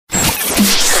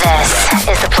This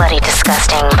is the Bloody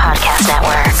Disgusting Podcast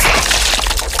Network.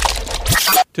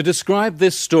 To describe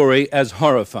this story as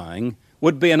horrifying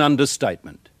would be an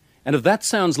understatement. And if that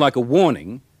sounds like a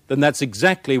warning, then that's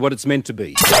exactly what it's meant to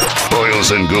be.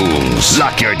 Boils and ghouls,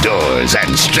 lock your doors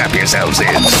and strap yourselves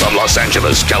in. From Los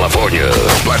Angeles, California,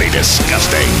 Bloody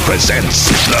Disgusting presents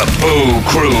the Boo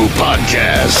Crew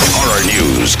Podcast. Horror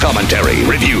news, commentary,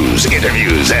 reviews,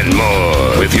 interviews, and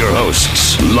more. With your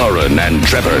hosts, Lauren and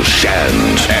Trevor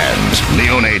Shand and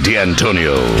Leone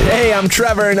D'Antonio. Hey, I'm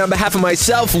Trevor, and on behalf of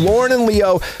myself, Lauren, and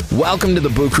Leo, welcome to the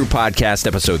Boo Crew Podcast,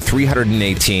 episode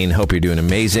 318. Hope you're doing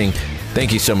amazing.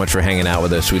 Thank you so much for hanging out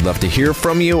with us. We'd love to hear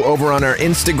from you over on our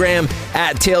Instagram,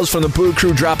 at Tales from the Boo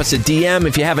Crew. Drop us a DM.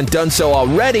 If you haven't done so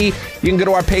already, you can go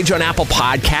to our page on Apple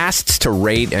Podcasts to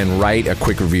rate and write a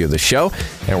quick review of the show,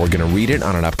 and we're going to read it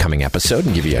on an upcoming episode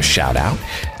and give you a shout out.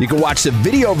 You can watch the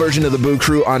video version of the Boo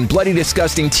Crew on Bloody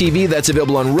Disgusting TV. That's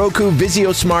available on Roku,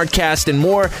 Vizio Smartcast, and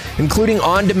more, including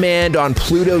on demand on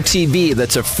Pluto TV.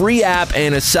 That's a free app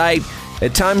and a site.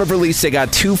 At time of release, they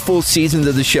got 2 full seasons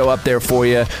of the show up there for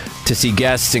you to see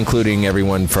guests, including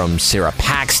everyone from Sarah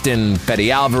Paxton,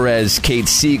 Betty Alvarez, Kate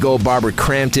Siegel, Barbara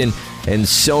Crampton, and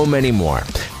so many more.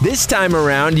 This time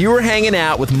around, you were hanging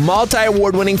out with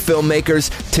multi-award-winning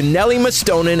filmmakers Taneli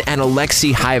Mustonen and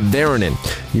Aleksi Hyvärinen.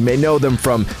 You may know them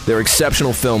from their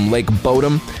exceptional film Lake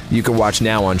Bodom. You can watch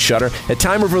now on Shudder. At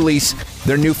time of release,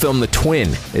 their new film The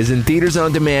Twin is in theaters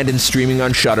on demand and streaming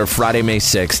on Shudder Friday, May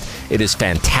 6th. It is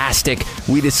fantastic.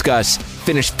 We discuss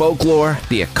Finnish folklore,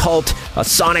 the occult, a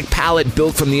sonic palette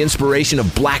built from the inspiration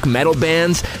of black metal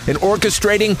bands, and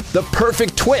orchestrating the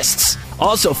perfect twists.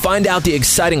 Also, find out the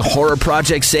exciting horror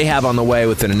projects they have on the way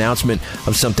with an announcement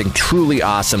of something truly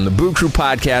awesome. The Boo Crew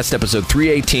Podcast, episode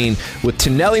 318, with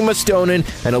Taneli Mustonen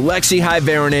and Aleksi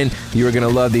Hyvärinen. You are going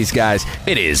to love these guys.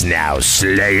 It is now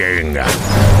slaying.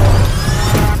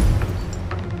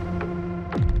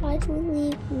 Why'd we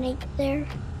leave Nick there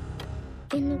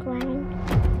in the ground?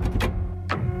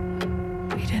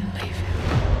 We didn't leave him.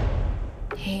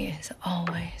 He is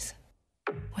always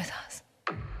with us.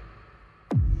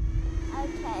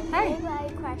 Okay, Hey. maybe I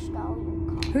crashed all your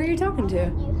cars. Who are you talking to? You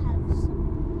have some.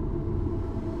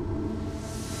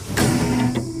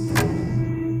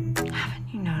 Haven't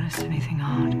you noticed anything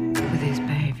odd with his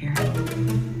behavior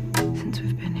since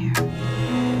we've been here?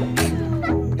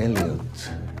 Elliot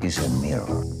is a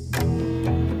mirror.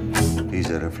 He's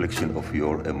a reflection of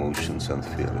your emotions and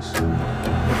fears.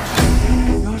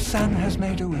 Your son has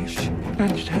made a wish,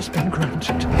 and it has been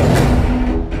granted.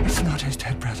 It's not his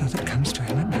dead brother that comes to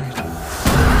him at night.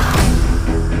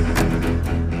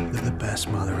 They're the best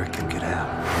mother it could have.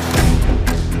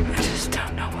 I just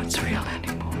don't know what's real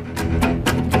anymore.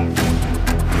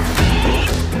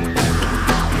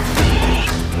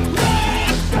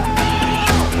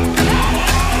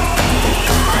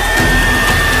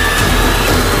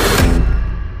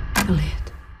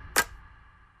 Elliot,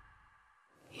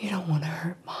 you don't want to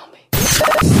hurt Mommy.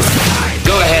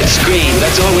 Go ahead, scream.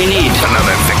 That's all we need.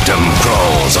 Another victim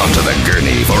crawls onto the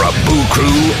gurney for a Boo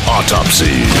Crew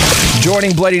autopsy.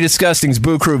 Joining Bloody Disgusting's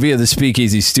Boo Crew via the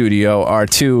Speakeasy Studio are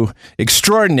 2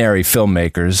 extraordinary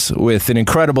filmmakers with an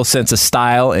incredible sense of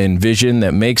style and vision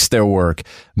that makes their work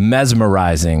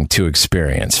mesmerizing to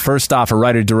experience. First off, a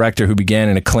writer-director who began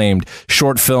an acclaimed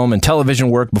short film and television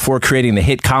work before creating the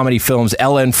hit comedy films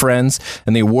Ella and Friends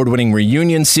and the award-winning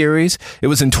Reunion series. It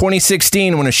was in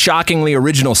 2016 when a shockingly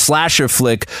original slasher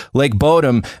flick, Lake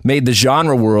Bodom, made the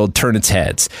genre world turn its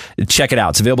heads. Check it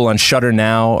out. It's available on Shudder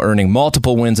now, earning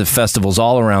multiple wins at festivals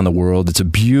all around the world. It's a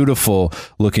beautiful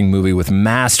looking movie with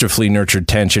masterfully nurtured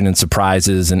tension and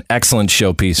surprises, an excellent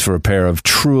showpiece for a pair of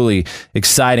truly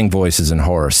exciting voices in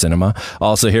horror cinema.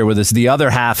 Also here with us, the other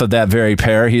half of that very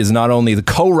pair. He is not only the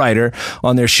co-writer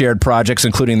on their shared projects,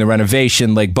 including The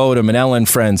Renovation, Lake Bodom, and Ella and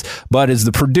Friends, but is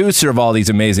the producer of all these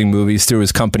amazing movies through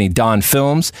his company Dawn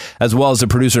Films, as well as the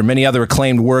producer of many other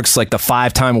acclaimed works like the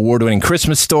 5-time award-winning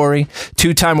Christmas Story,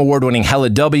 2-time award-winning Hella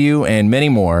W, and many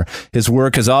more. His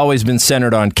work has always been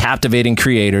centered on captivating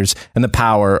creators and the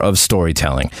power of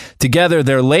storytelling. Together,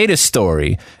 their latest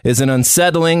story is an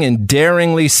unsettling and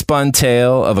daringly spun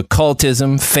tale of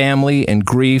occultism, family, and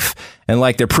grief. And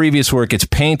like their previous work, it's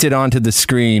painted onto the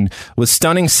screen with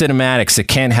stunning cinematics that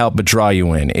can't help but draw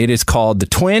you in. It is called The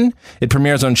Twin. It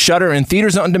premieres on Shudder and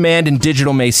theaters on demand and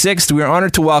digital May 6th. We are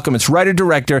honored to welcome its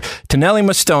writer-director, Taneli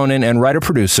Mustonen, and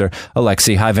writer-producer,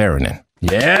 Aleksi Hyvärinen.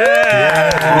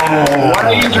 Yeah! What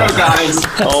are intro, guys.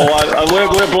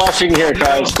 We're blushing here,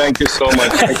 guys. Thank you so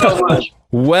much. Thank you so much.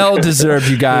 Well deserved,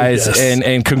 you guys, Yes.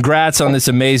 and congrats on this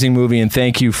amazing movie, and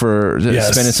thank you for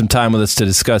spending some time with us to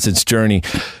discuss its journey.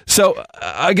 So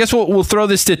I guess we'll throw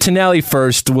this to Taneli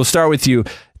first. We'll start with you.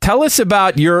 Tell us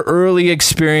about your early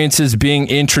experiences being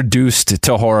introduced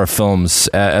to horror films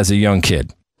as a young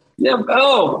kid. Yeah.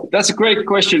 Oh, that's a great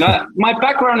question. My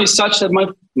background is such that my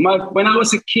when I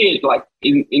was a kid, like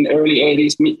in early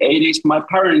 80s, mid 80s, my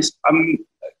parents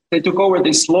they took over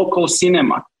this local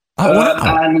cinema. Oh,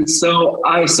 wow. And so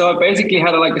I basically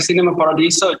had a cinema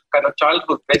paradiso kind of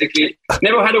childhood. Basically,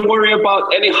 never had to worry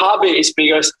about any hobbies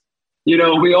because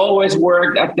we always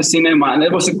worked at the cinema, and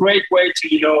it was a great way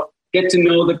to get to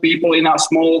know the people in our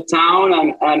small town,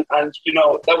 and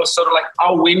that was sort of like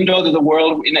our window to the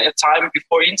world in a time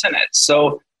before internet.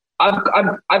 So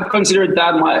I've considered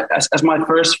that as my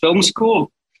first film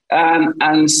school.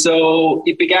 And so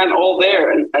it began all there.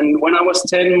 And when I was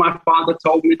 10, my father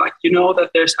told me, that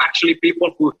there's actually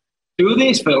people who do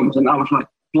these films. And I was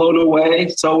blown away.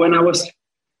 So when I was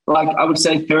I would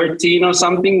say 13 or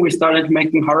something, we started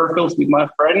making horror films with my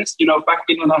friends, back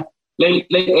in the late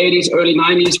 80s, early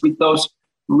 90s, with those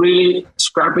really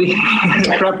scrappy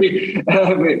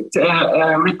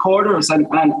recorders.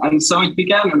 And so it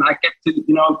began, and I get to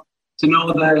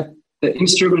know the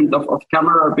instrument of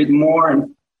camera a bit more.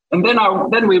 And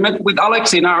then we met with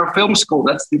Aleksi in our film school.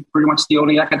 That's pretty much the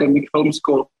only academic film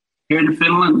school here in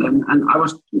Finland. And I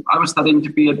was studying to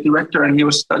be a director, and he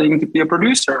was studying to be a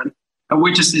producer. And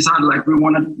we just decided we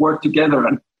want to work together.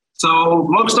 And so,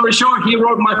 long story short, he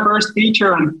wrote my first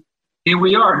feature, and here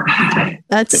we are.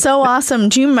 That's so awesome.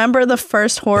 Do you remember the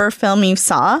first horror film you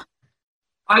saw?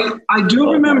 I do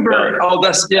remember. Oh,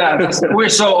 we're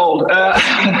so old.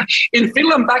 In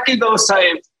Finland, back in those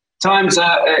times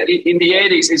in the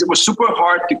 80s, it was super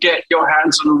hard to get your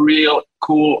hands on real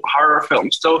cool horror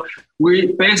films. So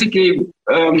we basically...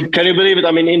 Can you believe it?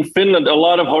 I mean, in Finland, a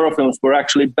lot of horror films were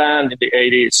actually banned in the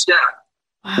 80s. Yeah.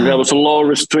 Wow. There was a law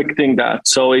restricting that.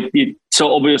 So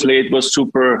so obviously it was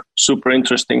super, super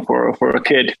interesting for a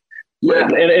kid. Yeah.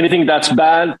 Anything that's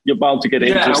bad, you're bound to get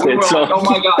interested. Oh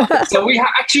my God. So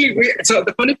so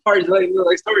the funny part is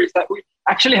the story is that we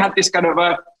actually had this kind of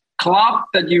a club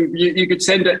that you could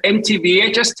send the empty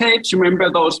VHS tapes. You remember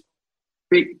those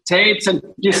big tapes, and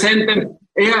you send them,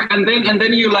 and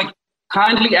then you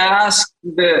kindly ask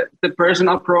the person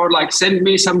abroad, send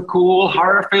me some cool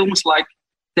horror films like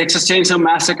Texas Chainsaw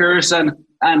Massacres and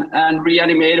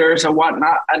Reanimators and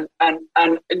whatnot, and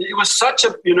it was such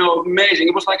a amazing.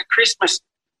 It was like a Christmas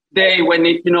day when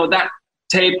that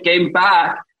tape came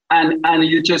back, and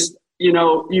you just.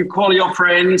 You call your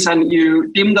friends and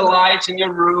you dim the lights in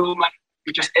your room and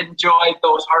you just enjoy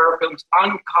those horror films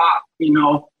uncut,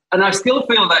 And I still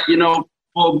feel that,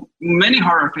 for many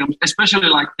horror films, especially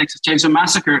like Texas Chainsaw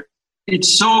Massacre,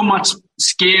 it's so much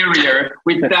scarier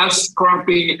with that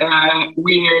scrumpy,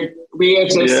 weird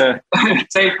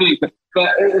taping.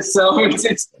 But so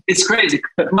it's crazy.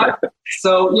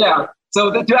 So yeah.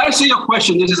 So to answer your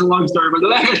question, this is a long story, but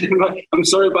I'm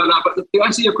sorry about that. But to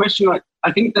answer your question,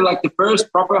 I think that the first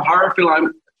proper horror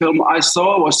film I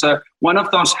saw was one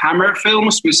of those Hammer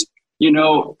films with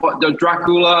the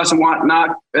Draculas and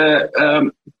whatnot.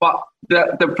 But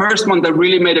the first one that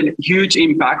really made a huge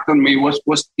impact on me was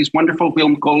this wonderful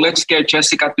film called Let's Scare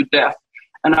Jessica to Death.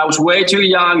 And I was way too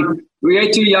young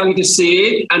to see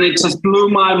it, and it just blew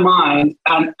my mind.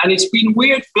 And it's been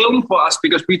weird film for us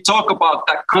because we talk about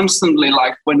that constantly,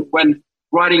 when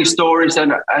writing stories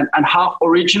and how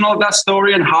original that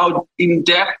story and how in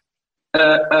depth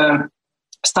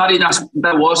studied as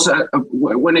that was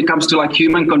when it comes to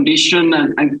human condition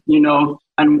and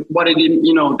what it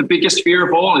the biggest fear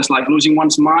of all is losing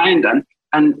one's mind,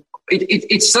 and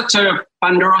it's such a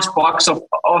Pandora's box of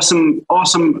awesome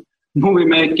movie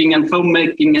making and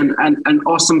filmmaking and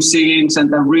awesome scenes and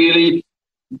that really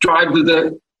drive to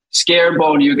the scare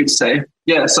bone, you could say.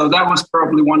 Yeah, so that was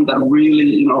probably one that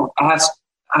really, has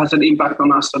an impact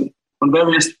on us on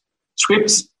various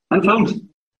scripts and films.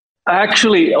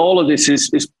 Actually, all of this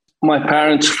is my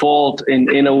parents' fault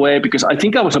in a way, because I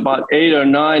think I was about 8 or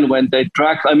 9 when they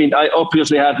dragged. I mean, I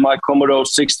obviously had my Commodore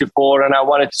 64 and I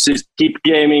wanted to just keep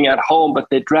gaming at home, but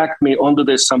they dragged me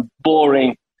onto some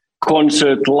boring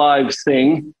concert live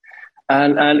thing,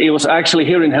 and it was actually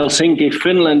here in Helsinki,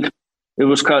 Finland. It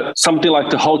was something like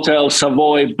the Hotel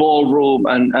Savoy Ballroom,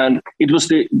 and it was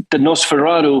the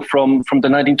Nosferatu from the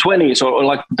 1920s, or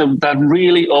that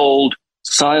really old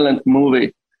silent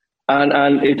movie,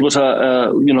 and it was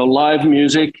a live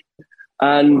music,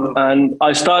 and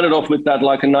I started off with that a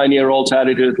 9-year-old's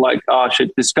attitude,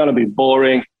 shit, this is gonna be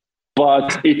boring. but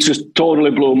it just totally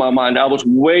blew my mind. I was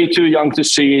way too young to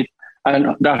see it.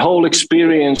 And that whole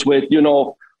experience with,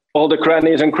 all the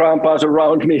grannies and grandpas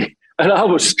around me, and I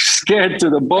was scared to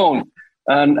the bone.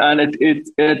 And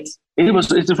it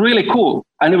was really cool.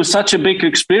 And it was such a big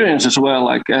experience as well,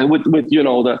 like with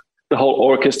the whole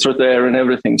orchestra there and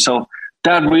everything. So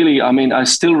that really, I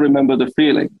still remember the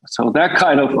feeling. So that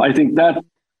kind of, I think that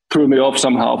threw me off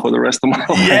somehow for the rest of my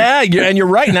life. Yeah, and you're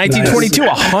right. 1922,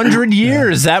 100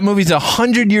 years. That movie's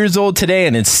 100 years old today,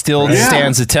 and it still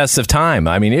stands the test of time.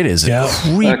 It is a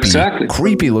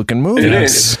creepy looking movie. It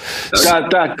is.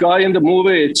 That guy in the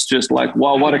movie, it's just like,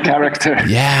 wow, what a character.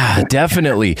 Yeah,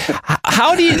 definitely.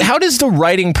 How does the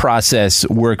writing process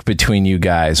work between you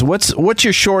guys? What's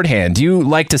your shorthand? Do you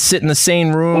like to sit in the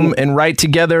same room and write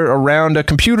together around a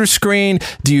computer screen?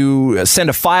 Do you send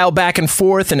a file back and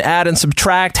forth and add and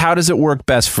subtract? How does it work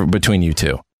best between you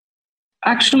two?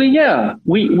 Actually, yeah,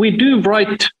 we do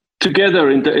write together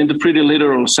in the pretty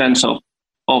literal sense of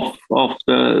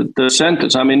the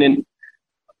sentence.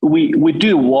 We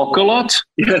do walk a lot.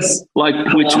 Yes,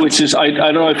 which is I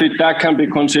don't know if that can be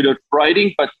considered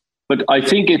writing, but I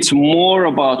think it's more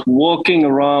about walking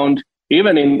around,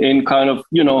 even in kind of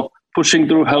pushing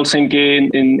through Helsinki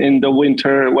in the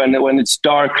winter when it's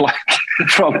dark, like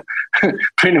from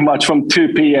pretty much from 2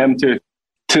 p.m. to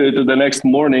the next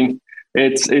morning.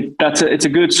 It's a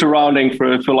good surrounding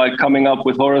for like coming up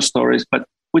with horror stories. But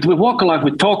we walk a lot,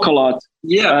 we talk a lot,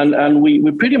 and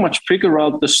we pretty much figure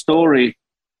out the story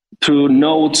through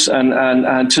notes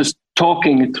and just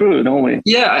talking it through, don't we?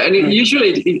 Yeah, and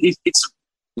usually it's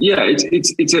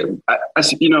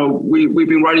as we've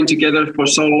been writing together for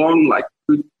so long, like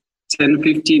 10,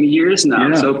 15 years now.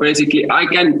 Yeah. So basically, I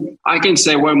can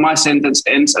say where my sentence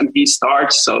ends and he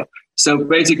starts. So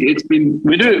basically, it's been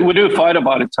we do fight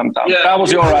about it sometimes. Yeah. That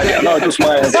was your idea. No, it was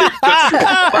my idea.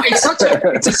 But it's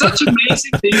such an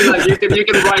amazing thing. Like you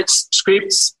can write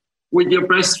scripts with your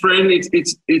best friend.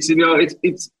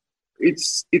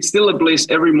 It's still a bliss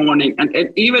every morning. And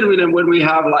even when we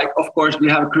have, like, of course we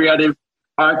have creative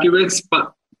arguments,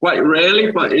 but quite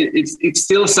rarely. But it's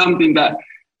still something that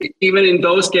even in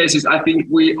those cases, I think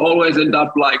we always end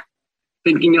up like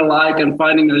thinking alike and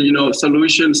finding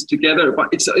solutions together. But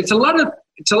it's a lot of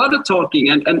talking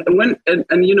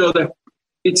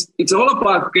it's all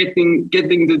about getting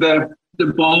to the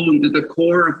bone, to the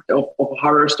core of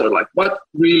horror story. Like what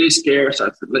really scares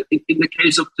us. In the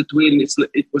case of the twin,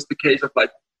 it was the case of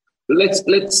like let's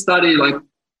study like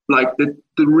the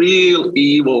real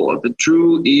evil or the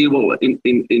true evil in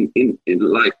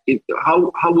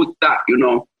how would that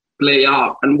play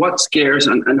out, and what scares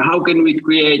and how can we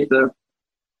create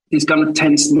these kind of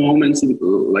tense moments,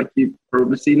 like you've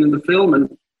probably seen in the film, and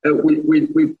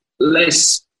we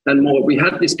less than more. We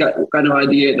had this kind of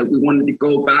idea that we wanted to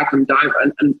go back and dive,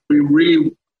 and we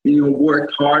really,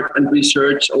 worked hard and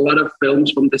researched a lot of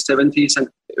films from the 70s and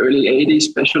early 80s,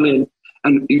 especially,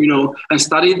 and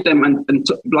studied them and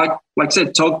like I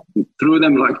said, talk through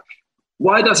them, like,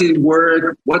 why does it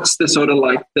work? What's the sort of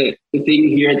like the thing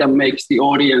here that makes the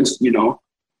audience,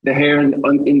 the hair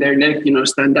in their neck,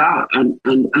 stand out, and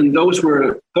those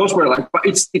were like. But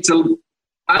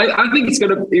I think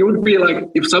it would be like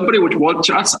if somebody would watch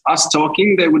us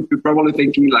talking, they would be probably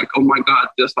thinking like, oh my God,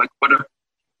 just like what a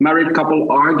married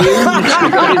couple arguing.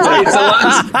 it's a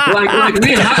lot. Like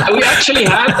we actually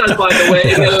had that, by the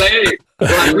way, in LA.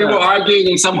 Like we were arguing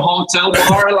in some hotel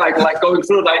bar, like going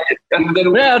through and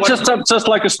then just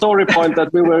like a story point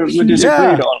that we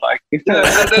disagreed on, like. And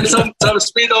then some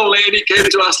sweet old lady came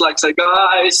to us, like, say,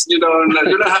 guys, you don't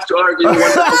have to argue.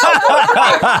 It's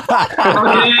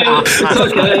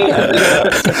okay.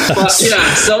 But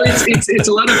yeah, so it's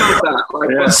a lot about that.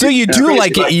 Like, so you do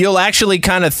you'll actually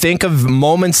kind of think of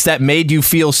moments that made you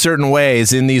feel certain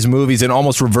ways in these movies and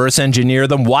almost reverse engineer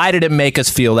them. Why did it make us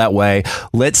feel that way?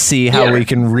 Let's see how we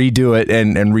can redo it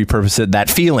and repurpose it. That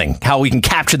feeling, how we can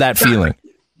capture that feeling.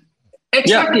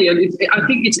 Exactly, and I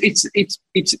think it's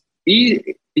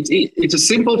a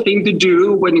simple thing to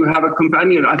do when you have a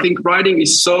companion. I think writing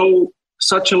is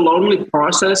such a lonely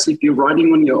process. If you're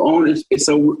writing on your own,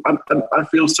 I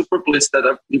feel super blessed that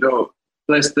I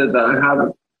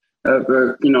have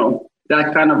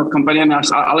that kind of a companion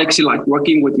as Aleksi, like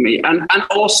working with me and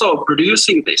also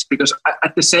producing this, because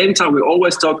at the same time we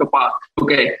always talk about,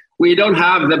 okay, we don't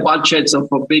have the budgets of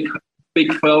a big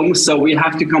film, so we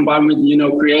have to combine with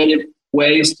creative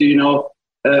ways to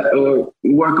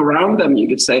work around them, you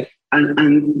could say,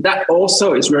 and that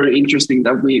also is very interesting,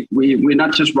 that we're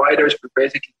not just writers, but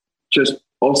basically just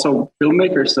also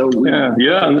filmmakers. So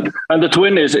and the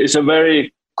twin is a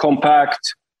very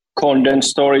compact, condensed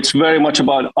story. It's very much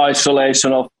about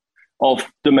isolation of of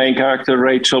the main character,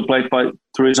 Rachel, played by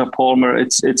Teresa Palmer.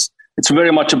 It's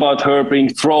very much about her being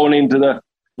thrown into the,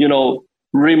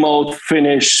 remote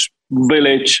Finnish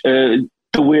village, the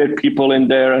weird people in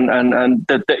there, and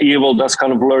the evil that's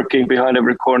kind of lurking behind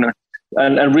every corner.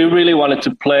 And we really wanted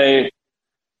to play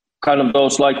kind of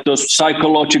those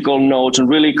psychological notes and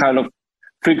really kind of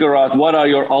figure out what are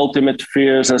your ultimate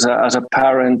fears as a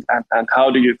parent, and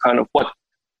how do you kind of,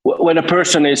 when a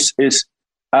person is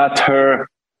at her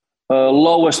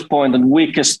lowest point and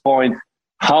weakest point,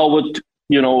 how would,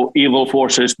 evil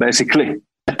forces basically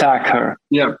attack her?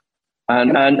 Yeah.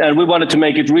 And we wanted to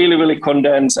make it really, really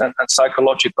condensed and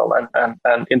psychological. And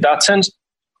in that sense,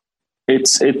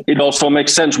 it also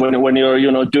makes sense when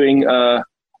you're, doing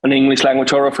an English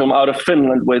language horror film out of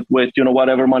Finland with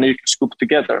whatever money you can scoop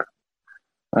together.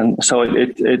 And so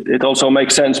it also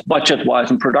makes sense budget-wise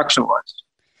and production-wise.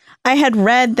 I had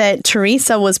read that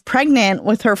Teresa was pregnant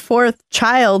with her 4th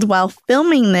child while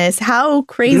filming this. How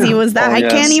crazy was that? I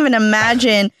can't even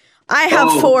imagine. I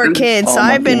have 4 kids, so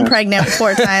I've been pregnant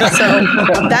 4 times. So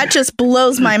that just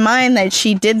blows my mind that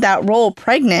she did that role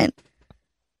pregnant.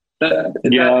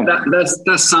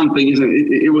 That's something, isn't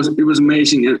it? It was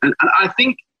amazing, and I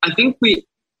think we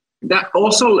that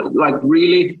also like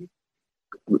really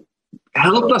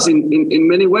helped us in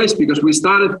many ways, because we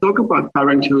started to talk about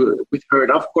parenthood with her.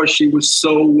 And of course, she was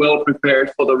so well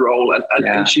prepared for the role,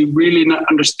 and she really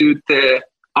understood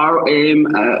our aim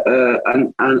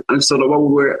and sort of what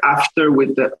we were after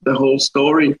with the whole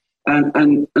story.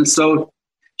 And so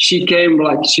she came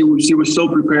like she was so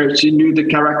prepared. She knew the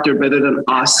character better than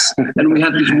us, and we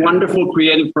had this wonderful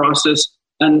creative process.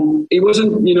 And it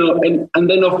wasn't, and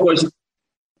then of course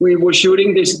we were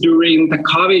shooting this during the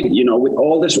COVID, with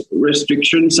all these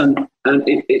restrictions, and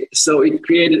so it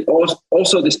created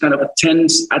also this kind of a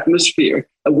tense atmosphere.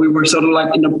 We were sort of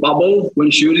like in a bubble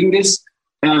when shooting this,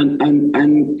 and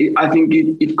I think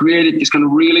it created this kind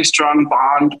of really strong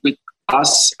bond with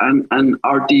us and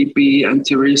our DP and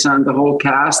Teresa and the whole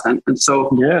cast, and so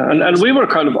and we were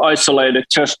kind of isolated,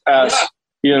 just as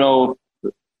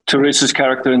Teresa's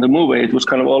character in the movie. It was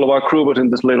kind of all of our crew was in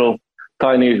this little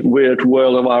tiny weird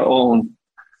world of our own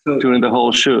during the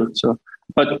whole shoot. So,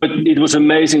 but it was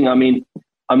amazing. I mean,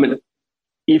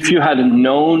 if you hadn't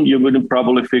known, you wouldn't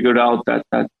probably figured out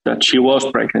that she was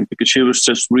pregnant, because she was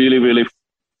just really, really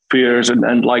fierce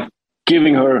and like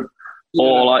giving her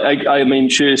all. I mean,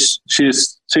 she's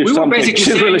something.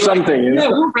 She's really something. Yeah,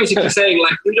 we were basically saying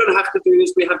like, we don't have to do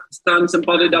this. We have done some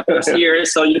butted up this year.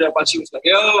 So, but she was like,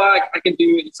 I can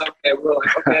do it. It's okay. We're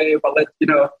like, okay, but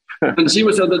and she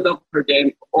was on the top of her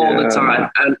game all the time.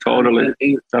 And totally.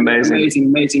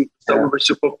 Amazing. So we were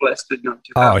super blessed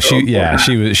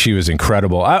to she was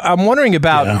incredible. I'm wondering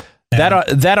about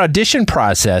that audition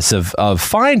process of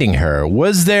finding her.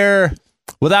 Was there,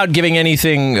 without giving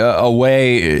anything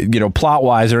away, plot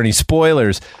wise or any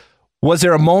spoilers, was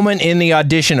there a moment in the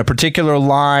audition, a particular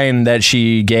line that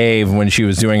she gave when she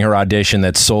was doing her audition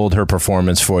that sold her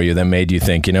performance for you, that made you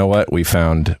think, you know what, we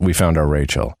found our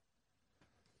Rachel?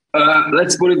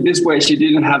 Let's put it this way: she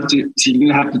didn't have to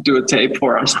do a tape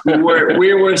for us. We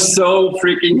were so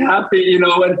freaking happy,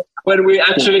 when we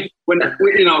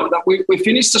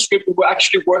finished the script. We were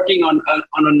actually working on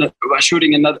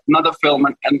shooting another film,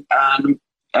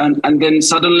 and then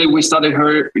suddenly we started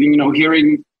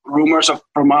hearing rumors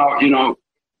from our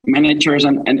managers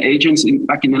and agents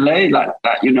back in LA that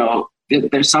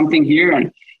there's something here,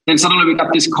 and then suddenly we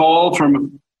got this call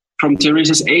from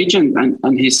Teresa's agent,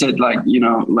 and he said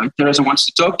Teresa wants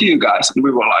to talk to you guys, and we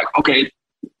were like, okay,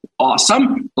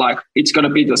 awesome, it's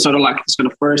gonna be the sort of it's gonna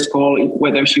first call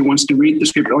whether she wants to read the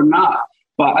script or not.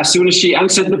 But as soon as she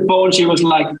answered the phone, she was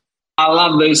like, I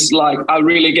love this, I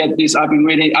really get this. I've been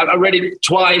reading, I read it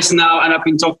twice now, and I've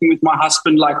been talking with my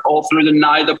husband all through the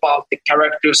night about the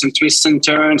characters and twists and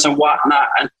turns and whatnot.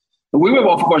 And we were,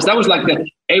 of course, that was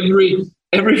every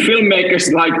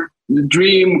filmmaker's the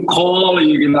dream call.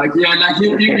 You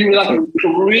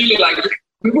really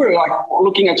we were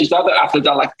looking at each other after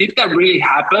that, did that really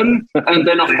happen? And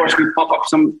then of course we pop up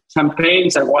some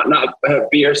champagnes and whatnot,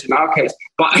 beers in our case.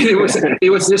 But it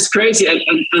was just crazy.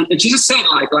 And she just said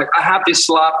I have this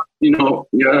slot,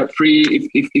 free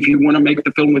if you want to make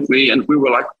the film with me. And we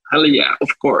were like, hell yeah, of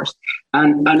course.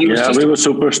 And it was we were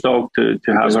super stoked to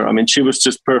have her. I mean, she was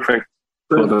just perfect.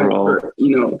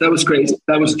 That was crazy.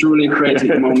 That was truly a crazy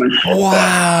moment.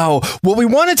 Wow. Well, we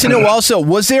wanted to know also,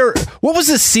 what was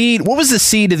the seed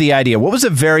of the idea? What was the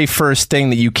very first thing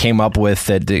that you came up with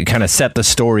that kind of set the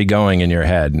story going in your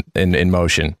head in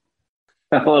motion?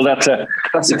 Well, it's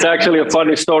actually a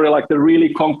funny story, like the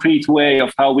really concrete way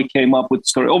of how we came up with the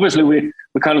story. Obviously, we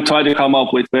kind of try to come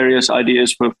up with various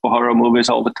ideas for horror movies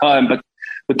all the time, but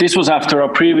this was after our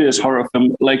previous horror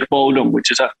film, Lake Bodom,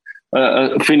 which is a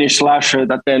Finnish slasher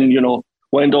that then,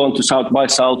 went on to South by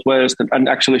Southwest and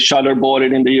actually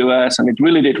shutterboarded in the US, and it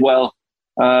really did well,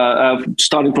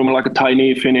 starting from like a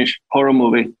tiny Finnish horror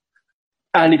movie.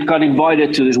 And it got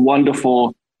invited to this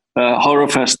wonderful horror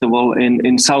festival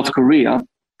in South Korea,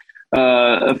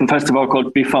 a festival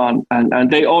called Bifan.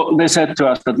 And they said to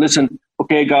us that, listen,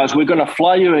 okay, guys, we're going to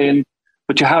fly you in,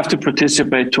 but you have to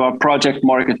participate to our project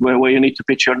market where you need to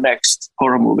pitch your next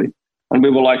horror movie. And we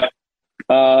were like,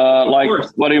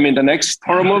 what do you mean the next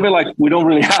horror movie? Like, we don't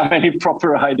really have any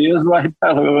proper ideas right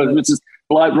now, which is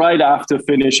like right after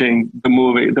finishing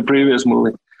the previous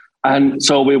movie. And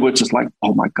so we were just like,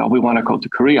 oh my God, we want to go to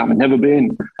Korea. I've never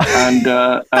been.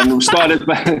 And we started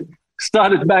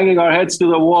banging our heads to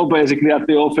the wall basically at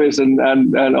the office and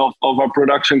of our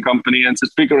production company, and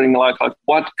just figuring like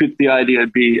what could the idea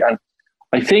be. And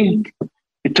I think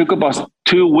it took about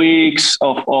 2 weeks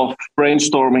of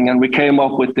brainstorming, and we came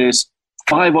up with this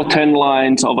 5 or 10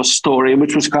 lines of a story,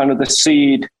 which was kind of the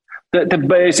seed, the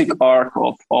basic arc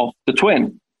of the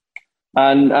twin.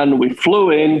 And we flew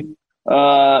in,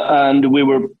 and we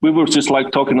were just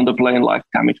like talking on the plane, like,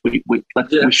 damn it, we'd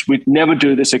never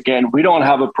do this again. We don't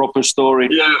have a proper story.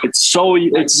 Yeah. It's so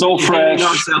fresh.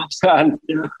 And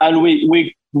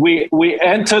we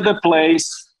enter the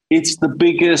place. It's the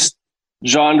biggest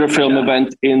genre film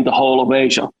event in the whole of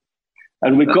Asia.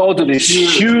 And we go to this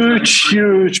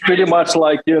huge, pretty much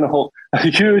like, a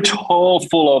huge hall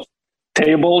full of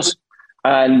tables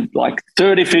and like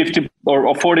 30, 50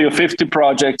 or 40 or 50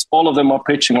 projects. All of them are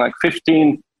pitching like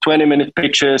 15, 20-minute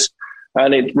pitches.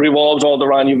 And it revolves all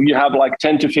around. You have like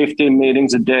 10 to 15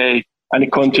 meetings a day, and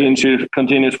it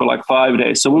continues for like 5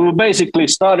 days. So we were basically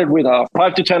started with 5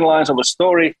 to 10 lines of a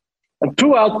story. And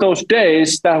throughout those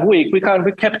days, that week, we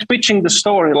kept pitching the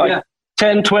story like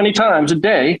 10, 20 times a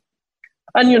day.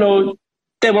 And,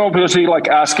 they were obviously like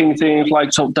asking things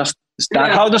like, so is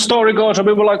that how the story goes? And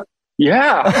we were like,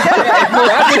 yeah. That's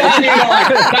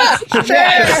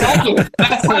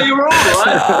how you roll,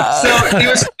 right? So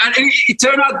it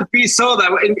turned out to be so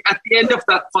that at the end of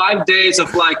that 5 days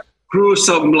of like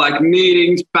gruesome like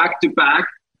meetings back to back,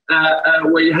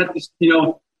 where you had to,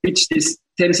 pitch these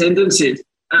 10 sentences,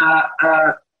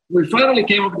 we finally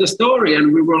came up with the story,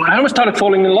 and we were like... And we started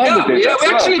falling in love with it. Yeah, we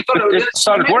actually thought it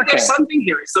started working. There's something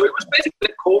here. So it was basically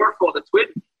the core for the twin.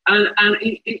 And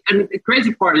the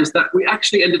crazy part is that we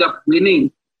actually ended up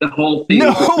winning the whole thing.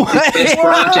 No way! This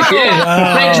project. Yeah,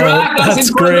 wow. They dragged us That's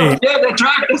in great. They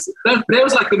dragged us. There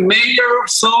was like the mayor of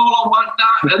Seoul or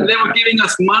whatnot, and they were giving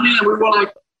us money, and we were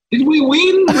like, did we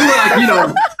win? We were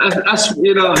like,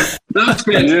 that's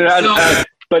crazy. Yeah,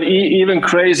 but even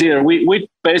crazier, we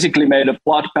basically made a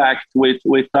plot pact with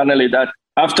Taneli that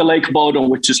after Lake Bodom,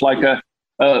 which is like a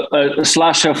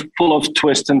slasher full of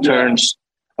twists and turns,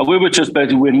 and we were just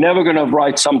basically, we're never going to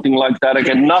write something like that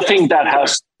again. Nothing that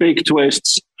has big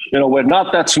twists. We're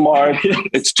not that smart.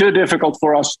 It's too difficult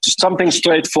for us. Just something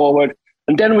straightforward.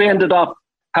 And then we ended up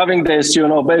having this,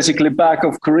 basically back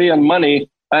of Korean money,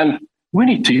 and we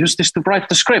need to use this to write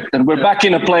the script. And we're back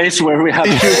in a place where we have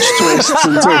huge twists.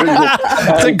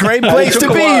 It's a great place to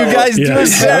be. You guys do it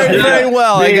very, very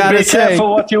well, I got to say. Be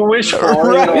careful what you wish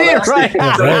for.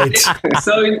 Right.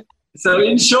 So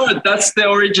in short, that's the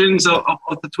origins of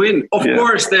the twin. Of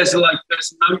course, there's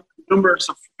numbers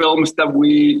of films that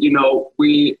we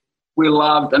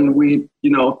loved, and we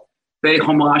pay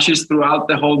homages throughout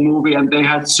the whole movie, and they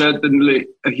had certainly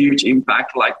a huge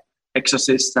impact, like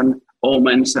Exorcist and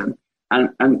Omens and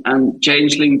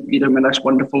Changeling, Peter Melach's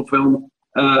wonderful film,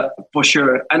 for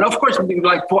sure. And of course,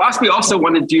 like for us, we also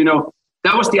wanted to,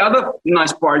 that was the other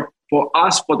nice part for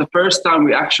us. For the first time,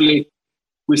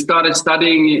 we started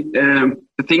studying the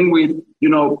thing we,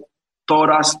 taught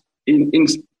us in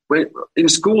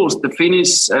schools, the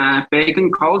Finnish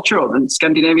pagan culture, the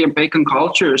Scandinavian pagan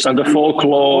cultures. And the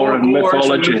folklore and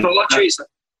mythologies.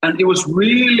 And it was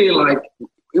really like,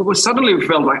 suddenly we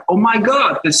felt like, oh my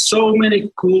God, there's so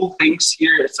many cool things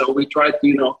here. So we tried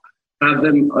to, have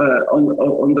them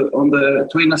on the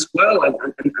twin as well, and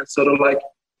sort of like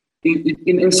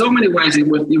in so many ways it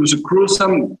was a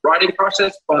gruesome writing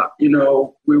process, but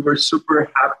we were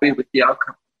super happy with the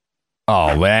outcome.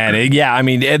 Oh man, yeah. I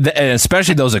mean,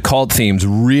 especially those occult themes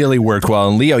really worked well.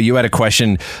 And Leo, you had a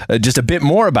question, just a bit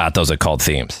more about those occult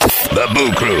themes. The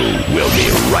Boo Crew will be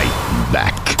right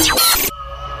back.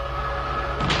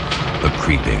 The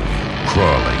creeping,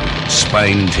 crawling,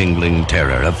 spine-tingling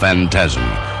terror of Phantasm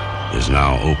is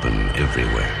now open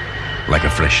everywhere. like a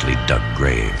freshly dug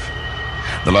grave.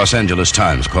 The Los Angeles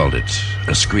Times called it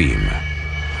a scream.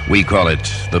 We call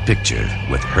it the picture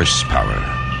with hearse power.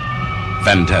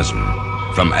 Phantasm,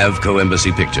 from Avco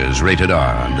Embassy Pictures, rated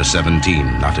R, under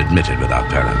 17, not admitted without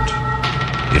parent.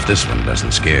 If this one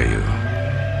doesn't scare you,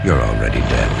 you're already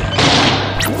dead.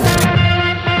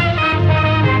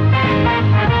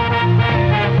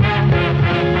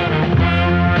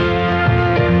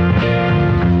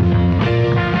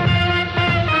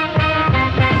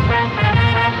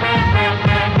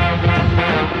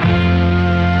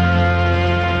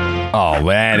 Oh,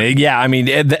 man. Yeah, I mean,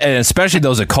 especially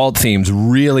those occult themes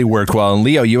really work well. And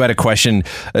Leo, you had a question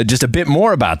just a bit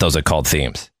more about those occult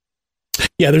themes.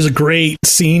 Yeah, there's a great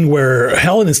scene where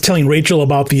Helen is telling Rachel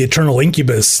about the eternal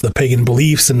incubus, the pagan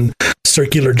beliefs and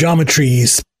circular geometry,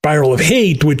 spiral of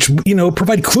hate, which, you know,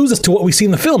 provide clues as to what we see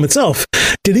in the film itself.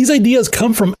 Did these ideas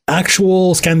come from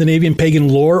actual Scandinavian pagan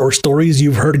lore or stories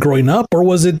you've heard growing up, or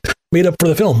was it made up for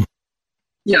the film?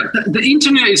 Yeah, the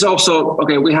internet is also,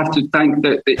 okay, we have to thank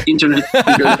the internet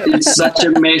because it's such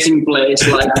an amazing place.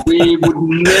 Like, we would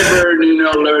never,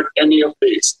 learn any of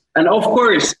this. And of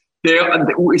course,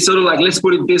 we sort of like, let's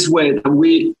put it this way,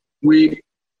 we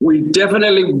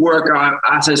definitely work our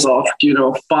asses off,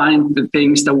 find the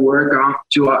things that work out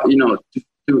to our,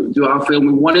 to our film.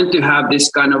 We wanted to have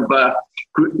this kind of,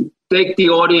 take the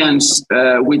audience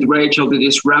with Rachel to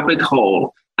this rabbit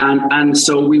hole. And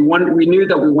so we knew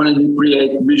that we wanted to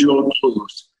create visual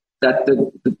clues that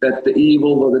the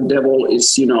evil or the devil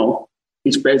is,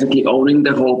 is basically owning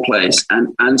the whole place.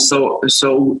 And so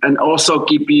also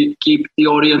keep the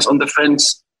audience on the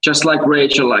fence, just like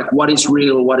Rachel, like what is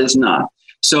real, what is not.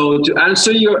 So to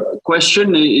answer your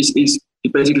question is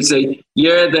you basically say,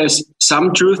 yeah, there's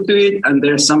some truth to it, and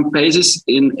there's some basis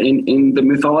in the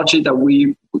mythology that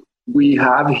we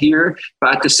have here,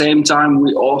 but at the same time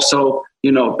we also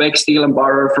beg, steal, and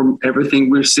borrow from everything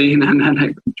we've seen, and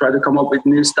then try to come up with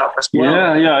new stuff as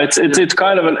well. Yeah. It's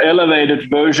kind of an elevated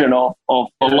version of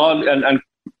a lot, and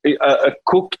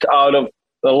cooked out of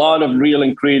a lot of real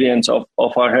ingredients of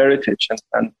our heritage,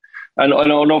 and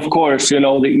of course,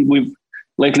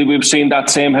 we've seen that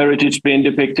same heritage being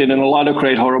depicted in a lot of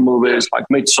great horror movies like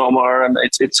Midsommar, and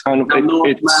it's kind of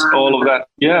it's all of that.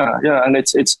 Yeah, and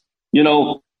it's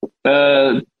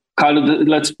kind of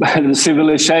the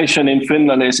civilization in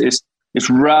Finland is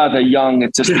rather young.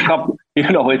 It's just a couple,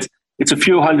 it's a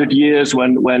few hundred years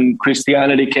when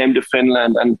Christianity came to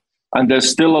Finland, and there's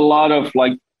still a lot of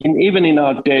even in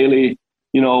our daily,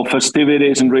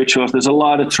 festivities and rituals, there's a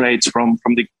lot of traits from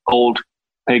the old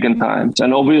pagan times.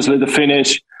 And obviously the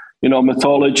Finnish,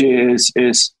 mythology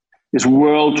is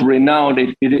world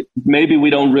renowned. Maybe we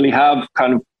don't really have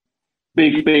kind of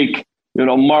big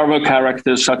Marvel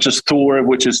characters such as Thor,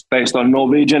 which is based on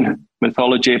Norwegian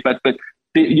mythology, but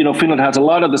Finland has a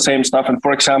lot of the same stuff. And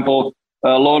for example,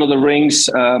 Lord of the Rings,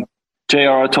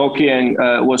 J.R.R. Tolkien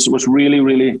was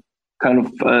really kind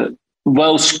of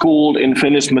well schooled in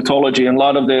Finnish mythology, and a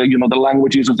lot of the the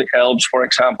languages of the elves, for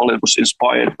example, it was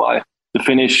inspired by the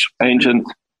Finnish ancient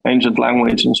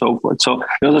language and so forth. So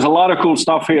there's a lot of cool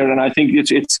stuff here, and I think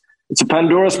it's a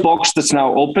Pandora's box that's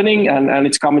now opening, and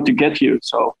it's coming to get you.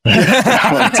 So it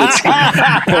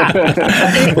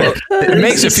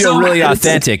makes it feel really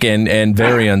authentic and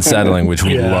very unsettling, which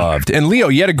we loved. And Leo,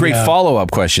 you had a great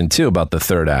follow-up question too about the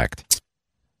third act.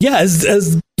 Yeah, as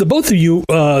the both of you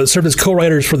served as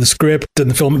co-writers for the script and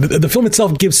the film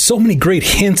itself gives so many great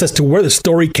hints as to where the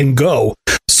story can go.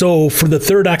 So for the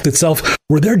third act itself,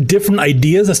 were there different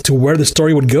ideas as to where the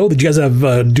story would go? Did you guys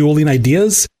have dueling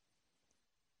ideas?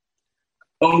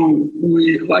 Oh,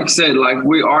 we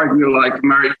we argue like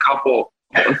married couple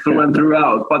through and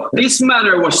throughout. But this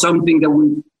matter was something that we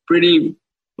were pretty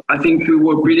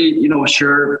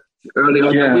sure early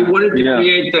on. Yeah, we wanted to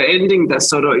create the ending that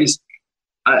sort of is,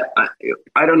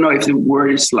 I don't know if the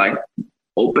word is like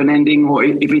open ending or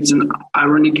if it's an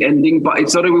ironic ending, but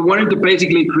it's sort of, we wanted to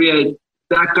basically create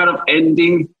that kind of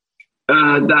ending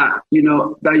that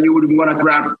you would want to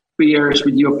grab beers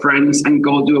with your friends and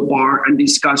go to a bar and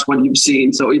discuss what you've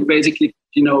seen. So it basically,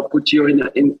 put you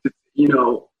in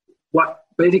what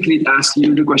basically it asks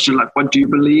you the question, like, what do you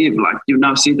believe? Like, you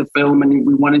now see the film, and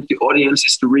we wanted the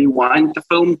audiences to rewind the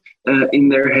film in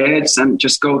their heads and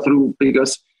just go through,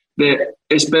 because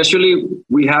especially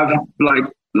we have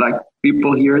like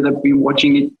people here that have been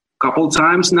watching it a couple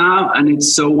times now, and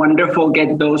it's so wonderful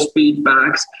get those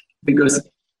feedbacks, because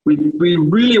we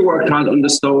really worked hard on the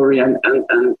story and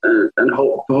the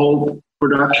whole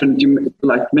production to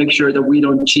make sure that we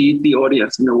don't cheat the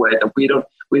audience in a way, that we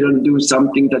don't do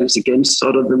something that is against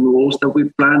sort of the rules that we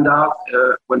planned out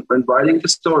when writing the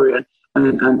story.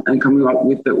 and coming up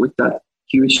with that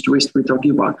huge twist we're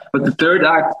talking about. But the third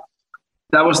act,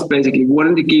 that was basically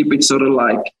wanting to keep it sort of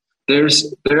like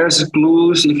there's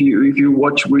clues if you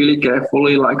watch really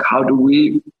carefully, like how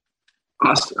we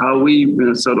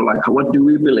sort of like what do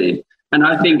we believe? And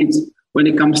I think it's when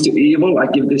it comes to evil, I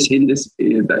give this hint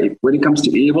that when it comes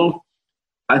to evil,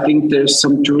 I think there's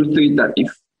some truth to it that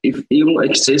if evil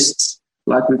exists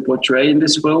like we portray in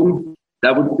this film,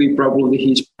 that would be probably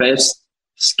his best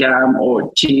scam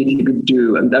or cheat he could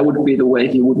do, and that would be the way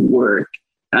he would work.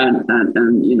 And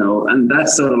that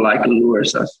sort of like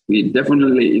lures us. We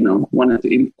definitely wanted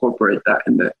to incorporate that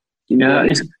in the.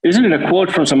 Isn't it a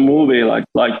quote from some movie like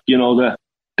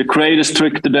the greatest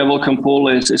trick the devil can pull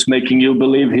is making you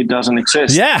believe he doesn't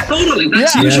exist. Yeah, totally.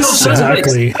 That's usual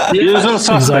suspects. Exactly. Usual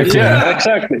suspects. Yeah,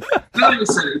 exactly.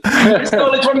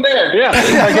 Stole it from there. Yeah,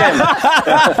 again.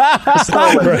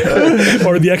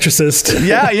 Or The Exorcist.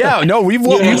 Yeah. No, we've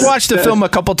watched the film a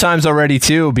couple times already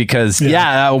too, because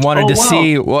I wanted to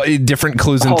see different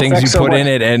clues and things you put in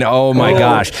it, and oh my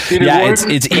gosh,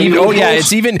 it's even. Oh yeah,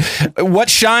 it's even what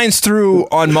shines through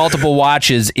on multiple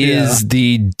watches is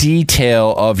the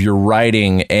detail of your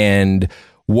writing and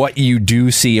what you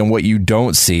do see and what you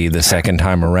don't see the second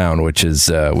time around, which is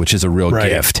a real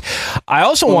gift. I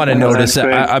also want to notice,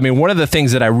 I mean, one of the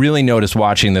things that I really noticed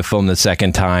watching the film the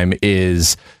second time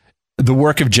is the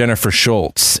work of Jennifer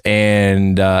Schultz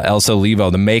and Elsa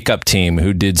Levo, the makeup team,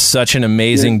 who did such an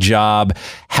amazing job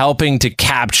helping to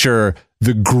capture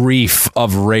the grief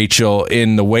of Rachel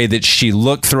in the way that she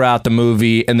looked throughout the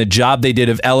movie, and the job they did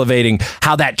of elevating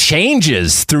how that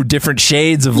changes through different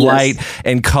shades of light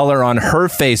and color on her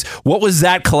face. What was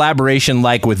that collaboration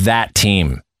like with that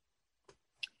team?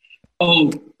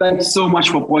 Oh, thanks so much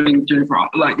for pointing, Jennifer.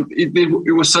 Like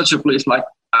it was such a bliss. Like,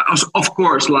 of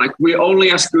course, like we're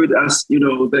only as good as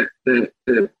the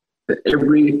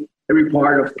every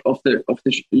part of the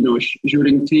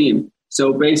shooting team.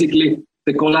 So basically,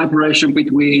 the collaboration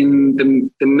between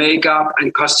the makeup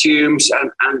and costumes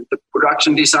and the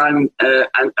production design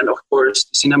and of course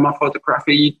cinema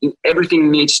photography,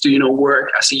 everything needs to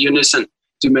work as a unison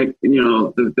to make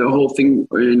the whole thing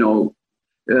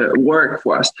work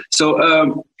for us.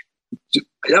 So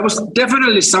that was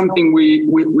definitely something we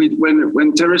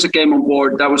when Teresa came on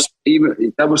board, that was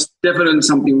definitely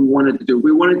something we wanted to do.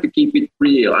 We wanted to keep it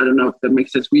real. I don't know if that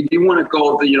makes sense. We didn't want to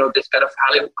go this kind of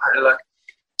Hollywood,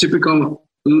 typical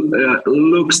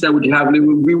looks that we have.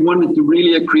 We wanted to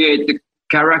really create the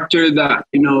character that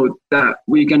that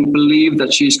we can believe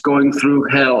that she's going through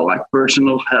hell, like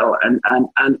personal hell, and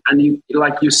you,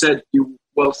 like you said, you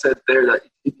well said there, that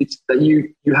it's that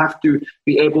you have to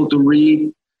be able to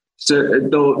read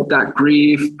that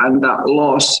grief and that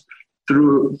loss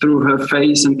through her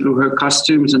face and through her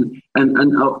costumes and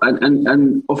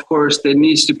of course there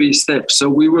needs to be steps. So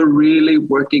we were really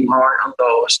working hard on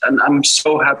those, and I'm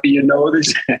so happy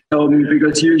this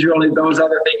because usually those are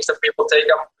the things that people take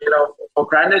up for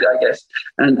granted, I guess,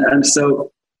 and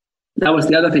so that was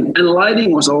the other thing. And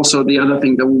lighting was also the other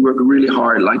thing that we worked really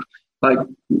hard. Like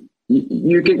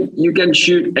you can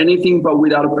shoot anything, but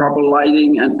without a proper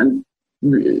lighting and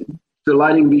the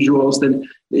lighting visuals, then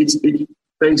it's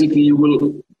basically you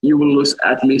will lose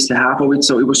at least half of it.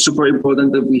 So it was super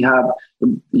important that we have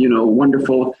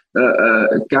wonderful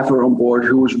gaffer on board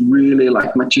who was really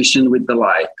like magician with the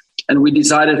light. And we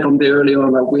decided from the early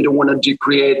on that we don't want to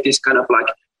create this kind of like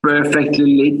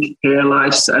perfectly lit hair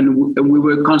lights, and we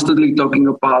were constantly talking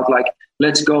about like,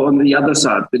 let's go on the other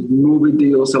side. The movie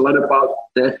deals a lot about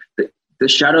the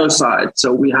shadow side,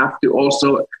 so we have to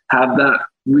also have that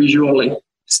visually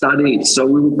studied. So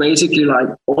we were basically like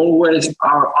always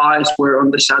our eyes were on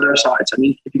the shadow sides. I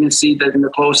mean, if you can see that in the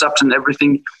close-ups and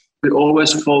everything, we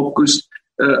always focus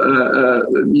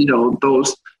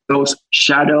those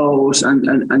shadows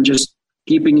and just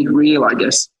keeping it real, I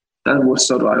guess. That was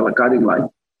sort of like guiding light.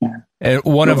 And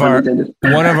one of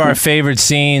our favorite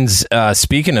scenes,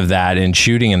 speaking of that, in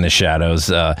shooting in the shadows,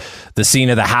 the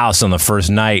scene of the house on the first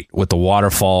night with the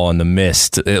waterfall and the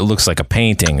mist. It looks like a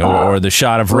painting, or the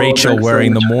shot of Rachel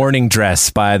wearing the morning dress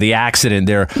by the accident.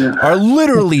 There are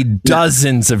literally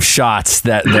dozens of shots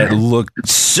that look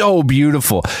so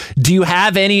beautiful. Do you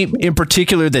have any in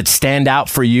particular that stand out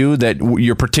for you that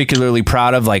you're particularly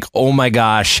proud of? Like, oh my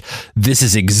gosh, this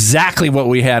is exactly what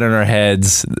we had in our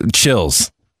heads.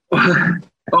 Chills. There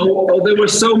were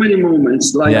so many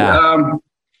moments. Like,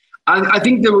 I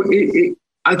think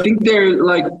they're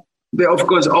like, they're of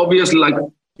course obviously like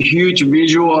huge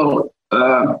visual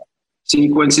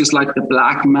sequences, like the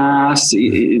black mass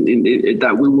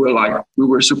that we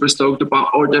were super stoked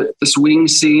about, or the swing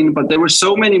scene. But there were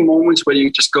so many moments where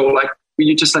you just go like,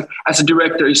 you just like, as a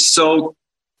director, it's so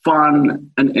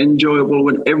fun and enjoyable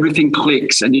when everything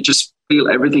clicks and you just feel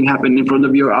everything happen in front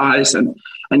of your eyes, and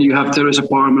you have Teresa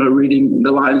Palmer reading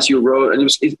the lines you wrote, and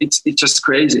it's just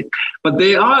crazy. But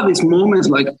there are these moments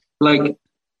like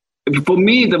for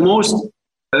me, the most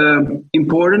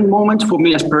important moments for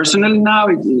me as personally now,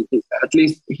 at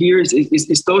least here,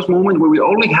 is those moments where we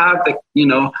only have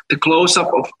the close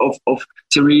up of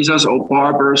Teresa's or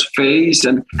Barbara's face,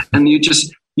 and you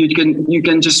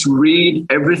can just read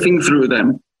everything through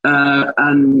them,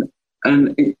 and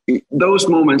those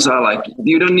moments are like,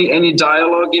 you don't need any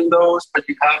dialogue in those, but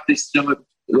you have this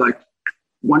like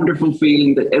wonderful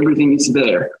feeling that everything is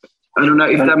there. I don't know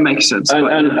if that makes sense.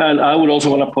 And I would also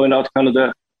want to point out kind of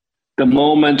the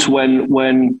moments when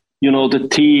the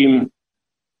team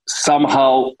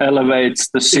somehow elevates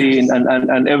the scene,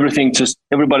 and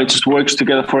everybody just works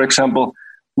together. For example,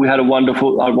 we had our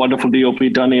wonderful DOP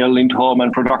Daniel Lindholm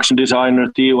and production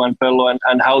designer Theo and Pello,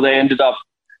 and how they ended up,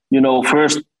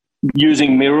 first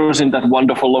using mirrors in that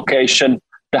wonderful location,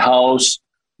 the house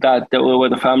where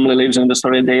the family lives in the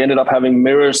story. They ended up having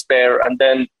mirrors there, and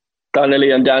then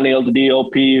Taneli and Daniel, the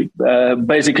DOP,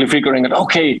 basically figuring out,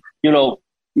 okay,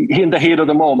 in the heat of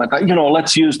the moment,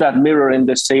 let's use that mirror in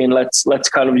this scene. Let's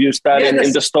kind of use that in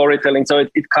the storytelling. So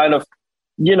it kind of,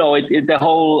 the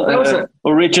whole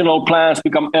original plans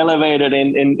become elevated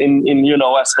in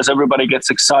as everybody gets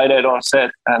excited on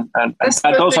set, and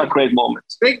those are great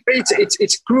moments.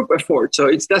 It's group effort, so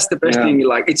that's the best thing.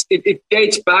 Like it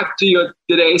dates back to your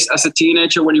days as a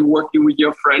teenager when you're working with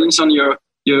your friends on your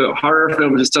horror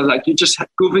films and stuff. Like you're just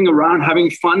goofing around,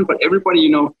 having fun, but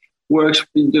everybody works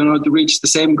to reach the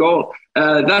same goal.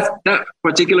 That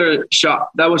particular shot,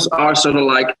 that was our sort of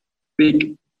like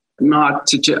big nod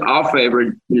to our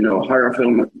favorite horror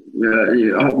film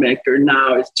maker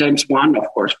now. It's James Wan, of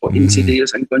course, for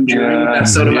Insidious and Conjuring.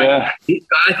 That's sort of like,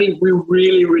 I think we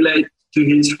really relate to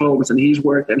his films and his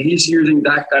work, and he's using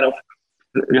that kind of.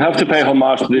 You have to pay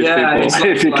homage to these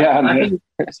people if you can. I think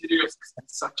Insidious is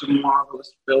such a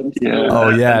marvelous film. Yeah. Oh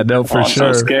yeah, no, for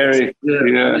sure. So scary.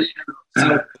 Yeah.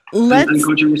 Let's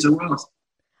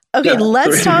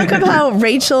talk about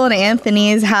Rachel and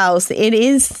Anthony's house. It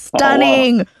is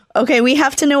stunning. Oh, wow. Okay, we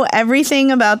have to know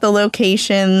everything about the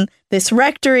location. This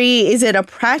rectory, is it a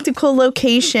practical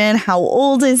location? How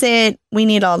old is it? We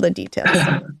need all the details.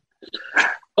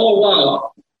 Oh,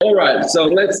 wow. All right.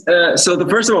 So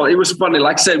first of all, it was funny.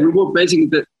 Like I said, we were basically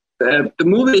the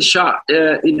movie is shot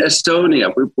in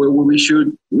Estonia, where we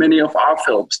shoot many of our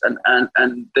films,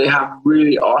 and they have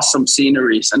really awesome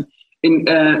sceneries and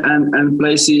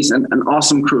places and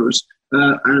awesome crews.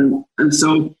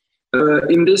 So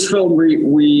in this film,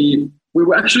 we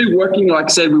were actually working, like I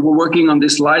said, we were working on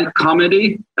this light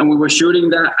comedy, and we were shooting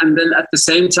that. And then at the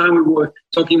same time, we were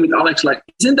talking with Alex, like,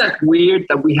 isn't that weird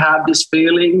that we have this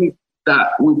feeling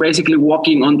that we're basically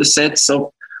walking on the sets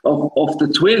of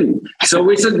the Twin? So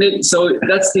we said, so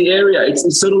that's the area.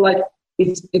 It's sort of like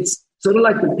it's sort of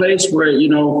like the place where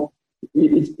you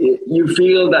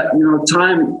feel that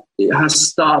time has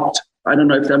stopped. I don't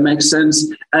know if that makes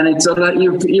sense. And it's sort of like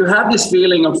you have this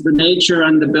feeling of the nature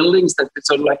and the buildings that it's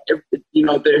sort of like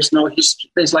there's no history.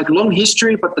 There's like long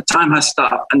history, but the time has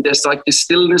stopped, and there's like the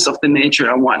stillness of the nature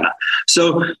and whatnot.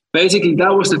 So basically,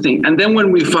 that was the thing. And then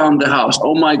when we found the house,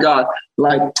 oh my God!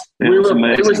 Like it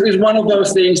was one of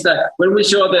those things that when we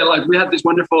showed there, like we had this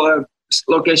wonderful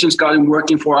location scouting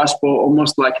working for us for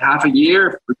almost like half a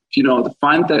year, to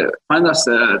find us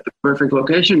the perfect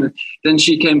location. And then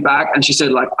she came back and she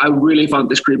said, like, I really found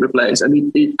this creepy place.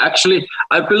 And it actually,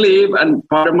 I believe, and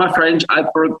part of my French, I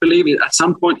believe it at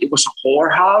some point it was a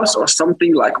whorehouse or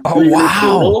something like. Oh, really wow.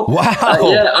 Cool.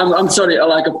 Wow. I'm sorry,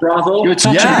 like a brothel. It's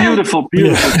such a beautiful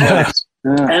place. Yeah.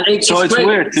 And it's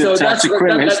weird. So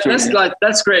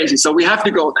that's crazy. So we have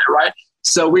to go there, right?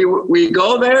 So we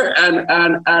go there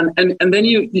and then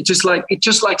you just like, it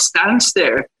just like stands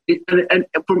there. And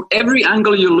from every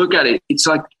angle you look at it, it's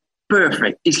like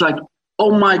perfect. It's like,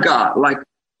 oh my God, like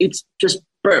it's just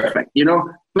perfect,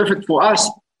 perfect for us.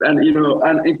 And,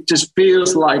 and it just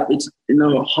feels like it's,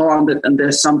 haunted and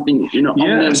there's something,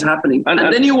 ominous happening.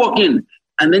 And then you walk in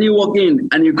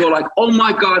and you go like, oh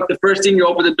my God, the first thing you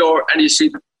open the door and you see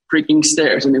the freaking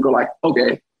stairs and you go like,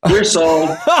 okay. We're sold.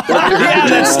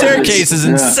 That staircase is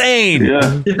insane.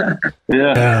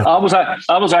 Yeah. I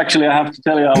was actually, I have to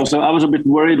tell you, I was a bit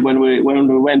worried when we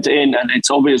went in, and it's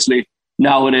obviously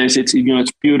nowadays it's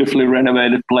it's beautifully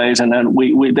renovated place, and then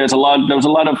there was a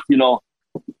lot of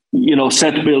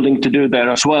set building to do there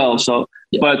as well. So,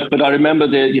 but I remember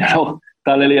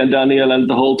Taneli and Daniel and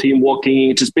the whole team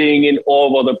walking in, just being in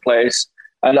all over the place.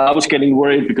 And I was getting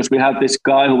worried because we had this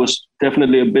guy who was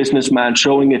definitely a businessman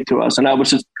showing it to us. And I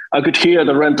could hear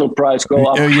the rental price go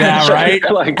up. Yeah, right?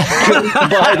 Like,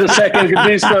 by the second,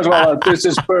 this was, well, this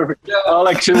is perfect.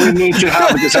 Aleksi, we need to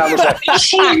have it. Because I was like,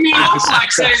 pulling me off,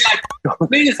 like saying, like,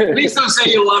 please don't say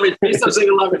you love it. Please don't say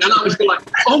you love it. And I was like,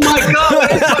 oh my God.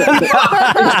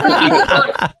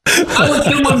 I would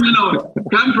kill my,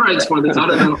 grandparents for this. I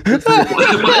don't know. But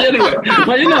anyway,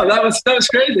 that was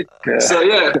crazy. Yeah. So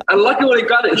yeah, and luckily we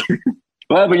got it.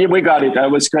 Well, we got it.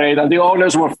 That was great, and the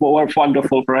owners were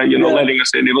wonderful for letting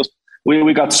us in. It was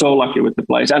we got so lucky with the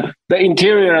place, and the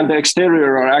interior and the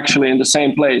exterior are actually in the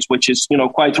same place, which is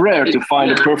quite rare to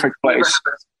find a perfect place.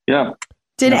 Yeah.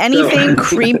 Did anything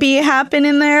creepy happen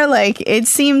in there? Like, it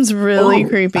seems really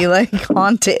creepy, like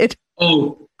haunted.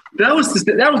 Oh, that was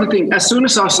the thing. As soon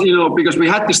as us, because we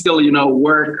had to still,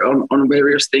 work on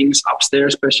various things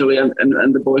upstairs, especially and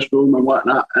the boys' room and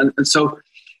whatnot, and so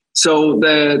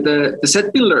the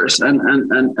set builders and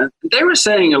they were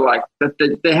saying like that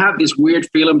they have this weird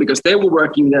feeling because they were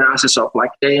working their asses off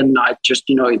like day and night, just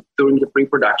during the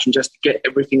pre-production, just to get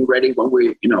everything ready when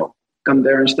we come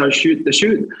there and start shoot.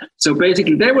 So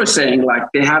basically, they were saying like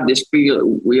they have this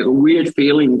weird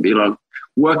feeling,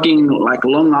 working like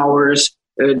long hours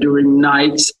during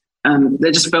nights, and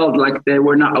they just felt like they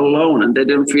were not alone, and they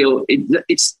didn't feel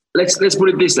it's. Let's put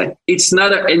it this way: it's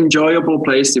not an enjoyable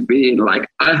place to be in. Like,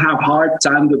 I have hard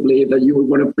time to believe that you would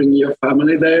want to bring your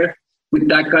family there with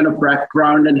that kind of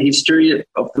background and history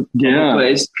of the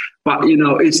place. But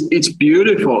it's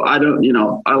beautiful.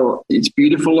 It's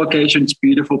beautiful location, it's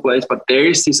beautiful place. But there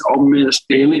is this ominous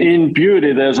feeling. In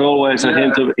beauty, there's always a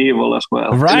hint of evil as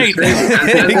well. Right.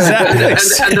 Exactly.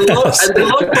 And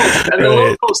the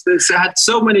locals, they had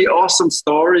so many awesome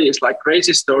stories, like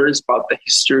crazy stories about the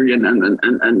history, and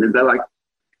they're like,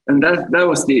 and that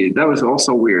was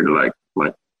also weird. Like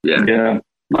yeah. Yeah.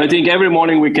 I think every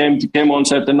morning we came on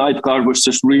set, the night guard was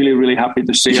just really, really happy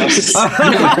to see us. I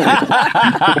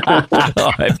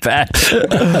bet.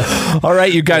 All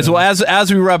right, you guys. Well,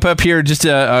 as we wrap up here, just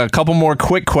a couple more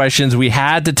quick questions. We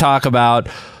had to talk about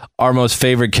our most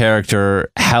favorite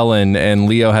character, Helen, and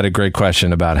Leo had a great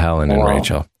question about Helen and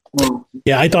Rachel.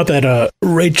 Yeah, I thought that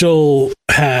Rachel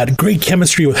had great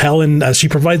chemistry with Helen as she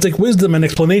provides like wisdom and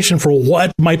explanation for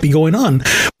what might be going on.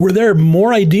 Were there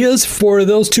more ideas for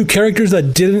those two characters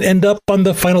that didn't end up on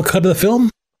the final cut of the film?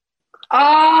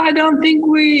 I don't think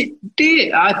we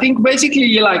did. I think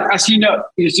basically, like, as you have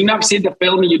seen the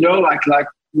film, like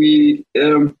we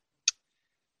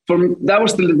from that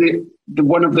was the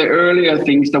one of the earlier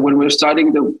things that when we were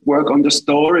starting to work on the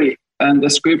story and the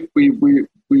script, we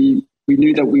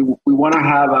knew that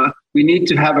we need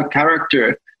to have a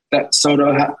character that sort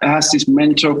of has this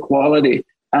mentor quality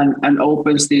and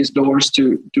opens these doors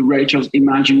to Rachel's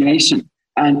imagination.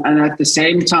 And at the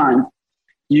same time,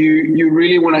 you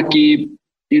really want to keep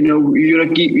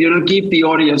the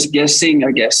audience guessing,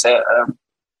 I guess.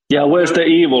 Where's the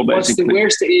evil, basically?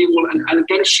 Where's the evil? And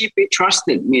can she be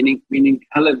trusted? Meaning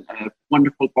Helen,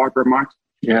 wonderful Barbara Marx.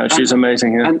 Yeah, she's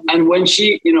amazing. Yeah. And when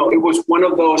she, it was one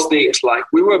of those things, like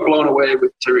we were blown away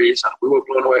with Teresa. We were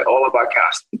blown away, all of our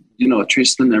cast,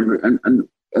 Tristan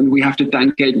and we have to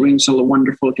thank Kate Rinsel, a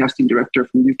wonderful casting director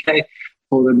from UK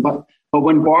for them. But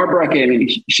when Barbara came in,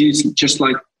 she's just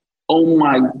like, oh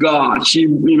my God,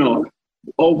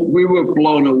 we were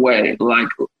blown away, like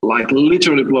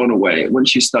literally blown away when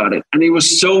she started. And it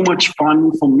was so much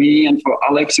fun for me and for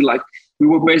Aleksi, like, we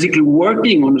were basically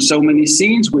working on so many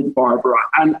scenes with Barbara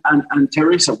and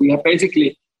Teresa. We have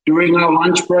basically, during our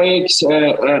lunch breaks, we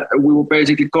were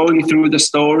basically going through the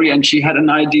story, and she had an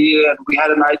idea, and we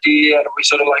had an idea, and we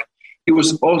sort of like, it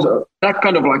was also that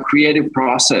kind of like creative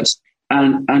process.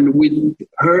 And with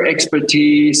her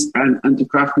expertise and the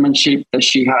craftsmanship that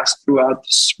she has throughout,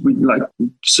 with like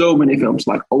so many films,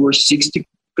 like over 60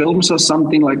 films or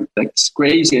something, like that's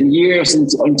crazy, and years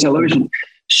on television.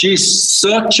 She's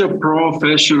such a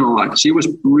professional. Like, she was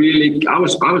really. I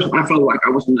felt like I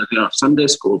was in Sunday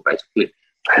school basically.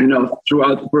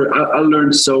 Throughout, I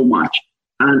learned so much,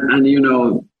 and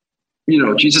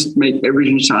she just made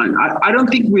everything shine. I don't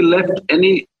think we left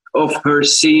any of her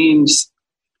scenes.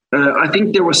 I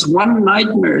think there was one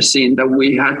nightmare scene that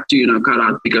we had to cut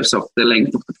out because of the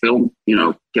length of the film.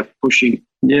 Kept pushing.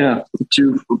 Yeah.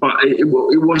 But it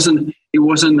wasn't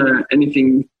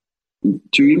anything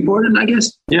too important, I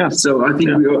guess. Yeah. So I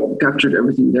think we all captured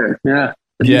everything there. Yeah.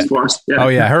 Yeah. For us. Yeah. Oh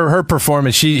yeah. Her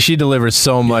performance. She delivers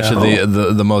so much of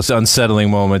the most unsettling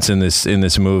moments in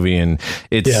this movie, and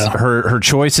it's her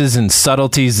choices and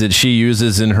subtleties that she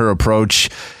uses in her approach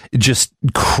just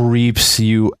creeps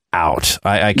you out.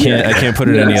 I can't put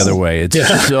it any other way.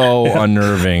 It's so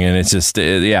unnerving, and it's just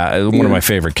one of my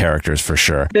favorite characters for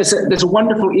sure. There's a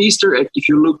wonderful Easter egg if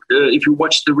you look if you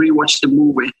rewatch the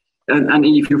movie, and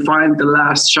if you find the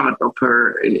last shot of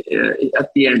her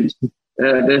at the end.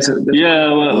 What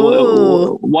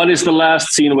is the last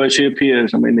scene where she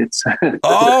appears? I mean, it's.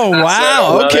 Oh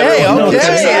wow! Okay. A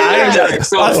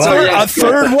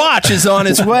third watch is on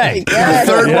its way.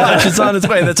 Watch is on its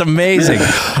way. That's amazing.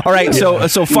 All right,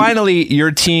 so finally,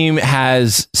 your team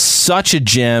has such a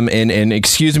gem, and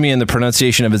excuse me in the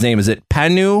pronunciation of his name. Is it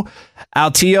Panu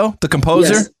Altio, the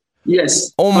composer?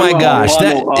 Yes. Oh my gosh,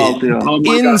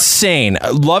 insane!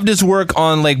 Loved his work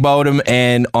on Lake Bodom,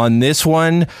 and on this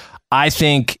one, I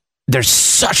think there's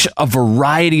such a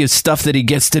variety of stuff that he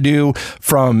gets to do,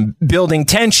 from building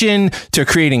tension to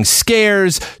creating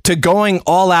scares to going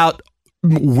all out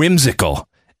whimsical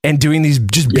and doing these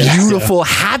just beautiful,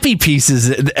 happy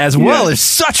pieces as well. There's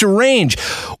such a range.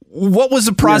 What was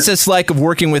the process like of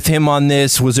working with him on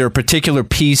this? Was there a particular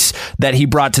piece that he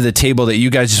brought to the table that you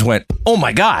guys just went, oh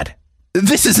my God,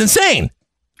 this is insane?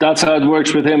 That's how it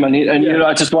works with him. And you know,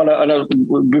 I just want to,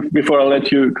 before I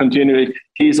let you continue,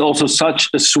 he's also such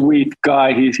a sweet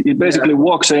guy. He basically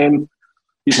walks in,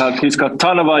 he's got a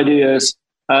ton of ideas,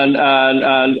 and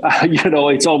you know,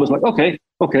 it's always like, okay,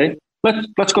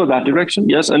 let's go that direction.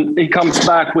 Yes. And he comes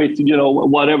back with, you know,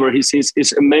 whatever. He's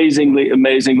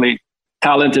amazingly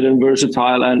talented and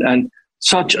versatile, and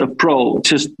such a pro,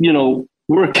 just, you know,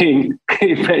 working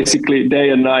basically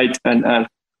day and night, and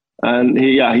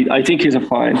I think he's a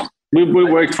find. We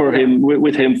worked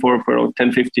with him for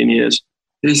 10, 15 years.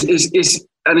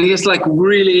 And he has like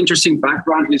really interesting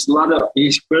background. He's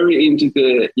very into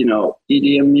the, you know,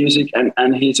 EDM music,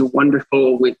 and he's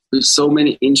wonderful with so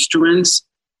many instruments,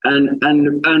 and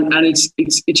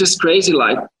it's just crazy.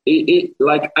 Like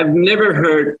like I've never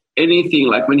heard anything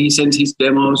like when he sends his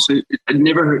demos. I've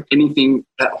never heard anything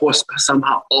that was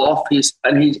somehow off his,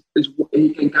 and he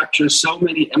can capture so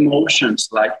many emotions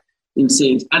like in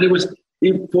scenes. And it was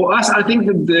for us, I think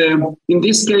that in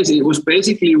this case it was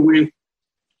basically with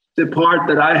the part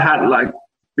that I had, like,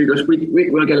 because we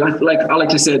like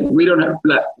Aleksi said, we don't have,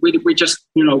 like, we just,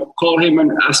 you know, call him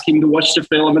and ask him to watch the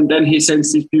film, and then he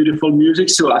sends this beautiful music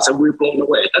to us, and we're blown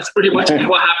away. That's pretty much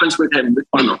what happens with him, with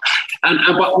Pano. And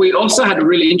but we also had a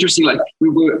really interesting, like we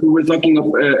were talking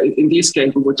of in this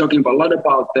case, we were talking about a lot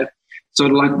about the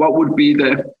sort of like what would be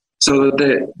the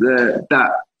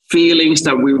that feelings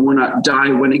that we want to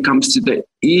die when it comes to the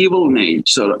evil nature,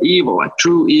 sort of evil, like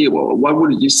true evil. What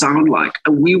would you sound like?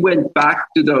 And we went back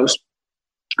to those.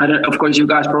 Of course, you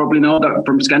guys probably know that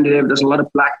from Scandinavia, there's a lot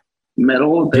of black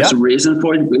metal. There's a reason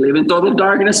for it. We live in total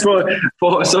darkness for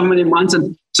so many months.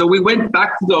 And so we went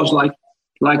back to those, like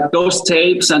those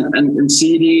tapes and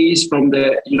CDs from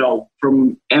the, you know,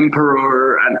 from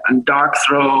Emperor and Dark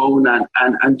Throne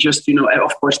and just, you know,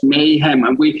 of course, Mayhem.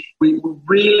 And we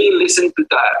really listened to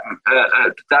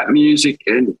that music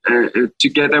and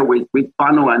together with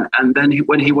Pano. And then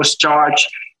when he was charged,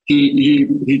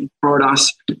 he brought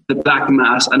us the Black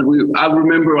Mass. And I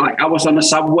remember, like, I was on a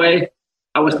subway,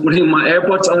 I was putting my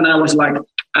AirPods on, and I was like,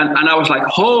 and I was like,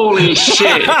 holy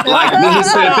shit, like, this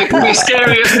is the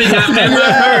scariest thing I've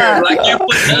ever heard. Like, you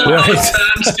put all those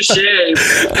fans to shame.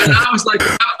 And I was like,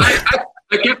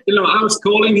 I kept, you know, I was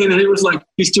calling him, and he was like,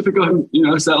 his typical, you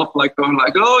know, self, like, going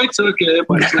like, oh, it's okay.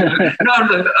 But it's like, and I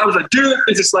was like, dude,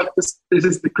 this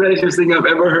is the craziest thing I've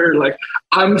ever heard. Like,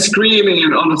 I'm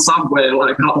screaming on a subway,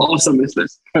 like, how awesome is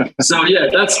this? So yeah,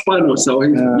 that's fun. So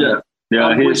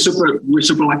we're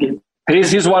super lucky.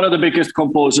 He's one of the biggest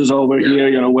composers over here,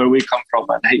 you know, where we come from,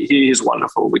 and he is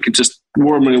wonderful. We can just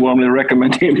warmly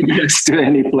recommend him to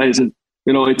any place. And,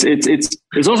 you know,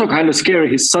 it's also kind of scary.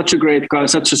 He's such a great guy,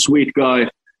 such a sweet guy,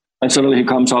 and suddenly he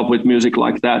comes up with music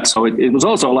like that. So it was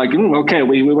also like, okay,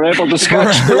 we were able to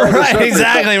scratch right,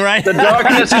 exactly right. The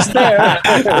darkness is there.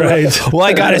 Right. Well,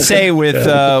 I gotta say,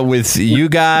 with you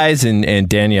guys and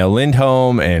Danielle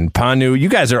Lindholm and Panu, you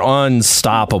guys are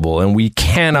unstoppable, and we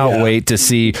cannot wait to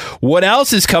see what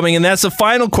else is coming. And that's the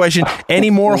final question: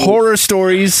 any more horror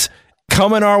stories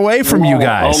coming our way from you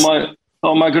guys?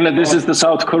 Oh my goodness, this is the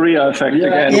South Korea effect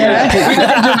again. Yeah.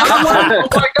 Oh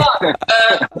my God.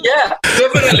 Yeah,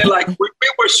 definitely. Like, we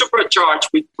were supercharged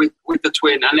with the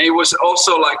twin, and it was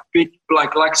also like big,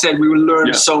 like I said, we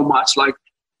learned so much. Like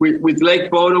with Lake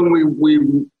Bodom, we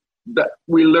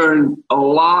learned a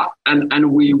lot,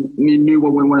 and we knew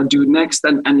what we want to do next.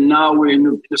 And now we're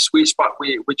in the sweet spot.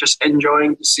 We're just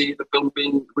enjoying to see the film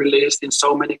being released in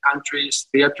so many countries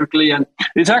theatrically, and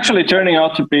it's actually turning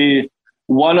out to be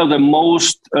one of the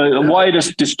most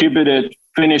widest distributed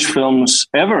Finnish films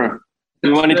ever.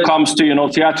 when it comes to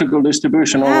theatrical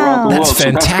distribution all around the world. That's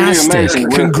fantastic! That's really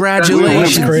amazing.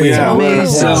 Congratulations! Great. Yeah,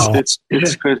 Wow.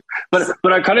 It's great.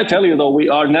 But I gotta tell you though, we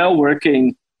are now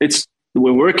working.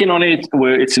 We're working on it.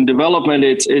 It's in development.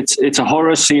 It's a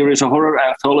horror series, a horror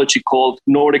anthology called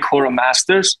Nordic Horror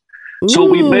Masters. Ooh. So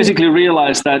we basically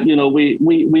realized that we've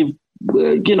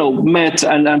met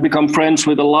and become friends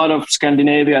with a lot of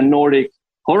Scandinavian Nordic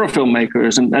horror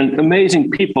filmmakers and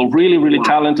amazing people, really, really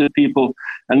talented people.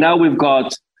 And now we've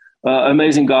got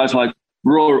amazing guys like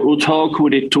Roar Uthaug, who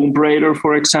did Tomb Raider,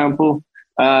 for example,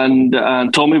 and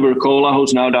Tommy Vercola,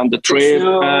 who's now done The Trip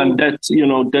and Dead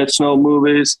Snow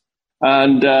movies,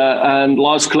 and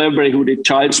Lars Klevberg, who did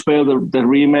Child's Play, the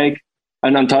remake,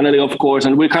 and Taneli, of course.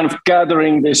 And we're kind of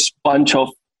gathering this bunch of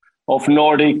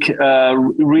Nordic,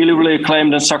 really, really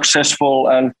acclaimed and successful,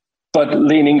 but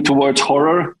leaning towards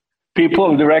horror people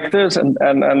and directors, and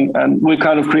we're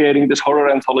kind of creating this horror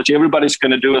anthology. Everybody's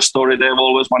going to do a story they've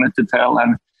always wanted to tell,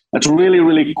 and it's really,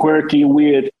 really quirky,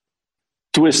 weird,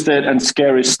 twisted, and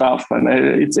scary stuff. And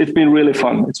it's been really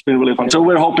fun. It's been really fun. So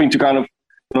we're hoping to kind of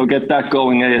get that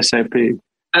going ASAP.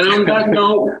 And on that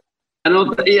note,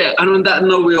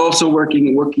 we're also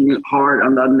working hard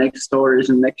on the next stories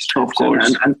and next chapter.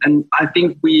 And I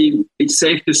think it's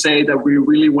safe to say that we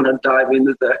really want to dive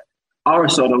into our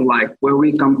sort of like where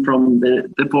we come from, the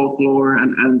folklore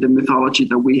and the mythology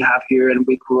that we have here and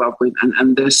we grew up with.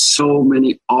 And there's so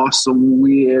many awesome,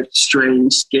 weird,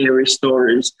 strange, scary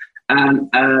stories. And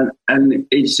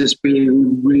it's just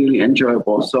been really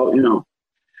enjoyable. So,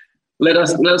 let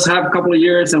us have a couple of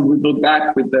years and we'll be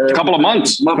back with a couple of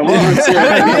months.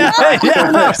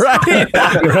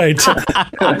 Right.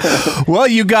 Well,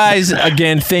 you guys,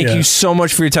 again, thank you so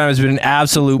much for your time. It's been an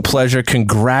absolute pleasure.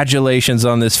 Congratulations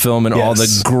on this film and all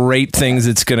the great things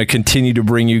it's going to continue to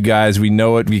bring you guys. We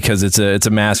know it because it's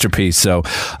a masterpiece. So,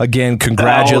 again,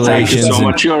 congratulations.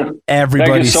 Thank you so much.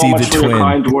 Everybody so see much the for twin. Your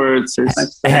kind words.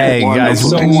 Hey,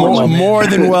 guys, more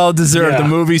than well deserved. The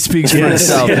movie speaks for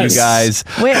itself, you guys.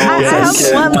 Wait, I have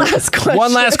one last question.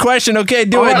 One last question. Okay,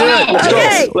 do it.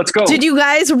 Let's go. Did you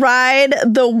guys ride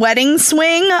the wedding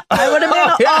swing? I would have been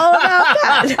all about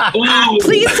that.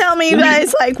 Please tell me you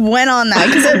guys went on that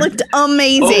because it looked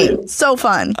amazing. So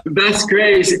fun. That's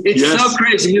crazy. It's so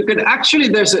crazy. You can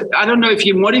actually, I don't know if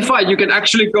you modify it, you can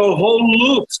actually go whole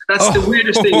loops. That's the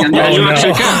weirdest thing. And you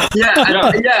actually can.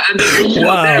 And then, you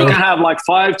can have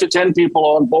 5 to 10 people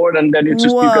on board, and then you can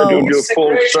do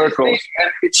full circles.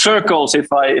 Circles, if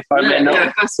I may know.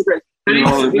 Yeah, that's great.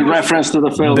 Reference to the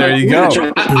film. There you go.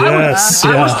 I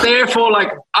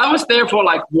was there for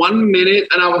 1 minute,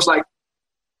 and I was like,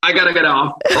 I gotta get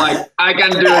off. I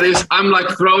can't do this. I'm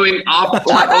throwing up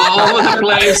all over the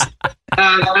place.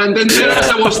 And then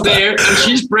Teresa was there, and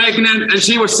she's pregnant, and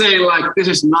she was saying this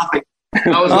is nothing.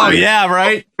 I was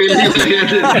right.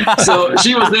 So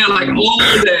she was there all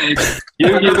day.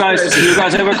 You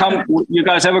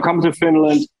guys ever come to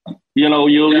Finland?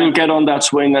 You'll get on that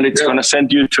swing and it's going to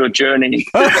send you to a journey.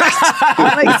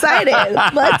 I'm excited.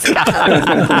 Let's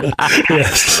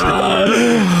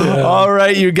go. All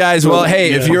right, you guys. Well,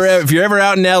 hey, if you're ever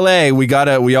out in LA,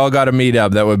 we all gotta meet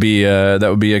up. That would be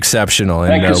exceptional.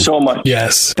 Thank you so much.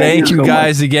 Yes. Thank you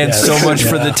guys again so much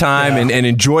for the time and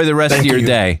enjoy the rest of your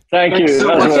day. Thank you.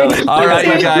 All right,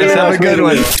 you guys. Have a good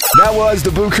one. That was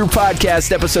the Boo Crew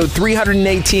Podcast, episode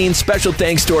 318. Special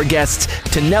thanks to our guests,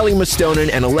 Taneli Mustonen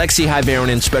and Aleksi.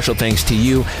 Hyvärinen. Special thanks to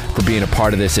you for being a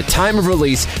part of this. At time of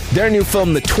release, their new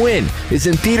film, The Twin, is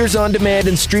in theaters on demand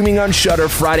and streaming on Shudder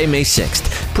Friday, May 6th.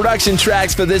 Production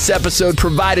tracks for this episode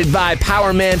provided by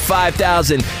Powerman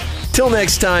 5000. Till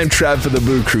next time, Trev for the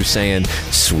Boo Crew saying,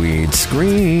 sweet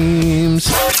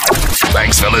screams.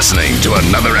 Thanks for listening to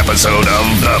another episode of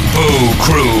the Boo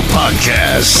Crew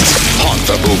Podcast. Haunt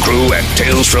the Boo Crew at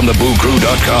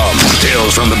talesfromthebooCrew.com.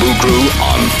 Tales from the Boo Crew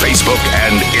on Facebook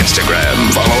and Instagram.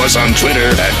 Follow us on Twitter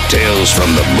at Tales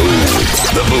from the Boo.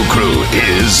 The Boo Crew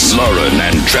is Lauren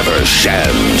and Trevor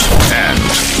Shand and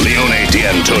Leone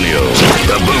D'Antonio.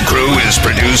 The Boo Crew is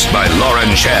produced by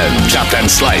Lauren Shand, chopped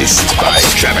and sliced by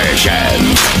Trevor Shand.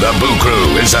 The Boo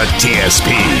Crew is a TSP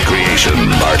creation,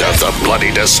 part of the Bloody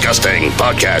Disgusting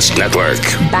Podcast Network.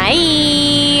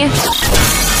 Bye.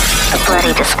 The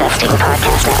Bloody Disgusting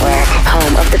Podcast Network,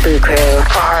 home of the Boo Crew.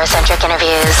 For horror-centric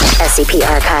interviews, SCP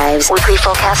archives, weekly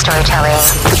full cast storytelling,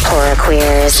 horror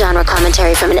queers, genre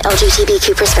commentary from an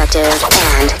LGBTQ perspective,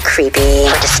 and creepy.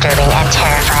 For disturbing and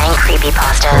terrifying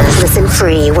creepypastas. Listen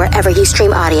free wherever you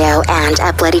stream audio and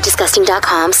at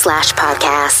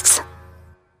bloodydisgusting.com/podcasts.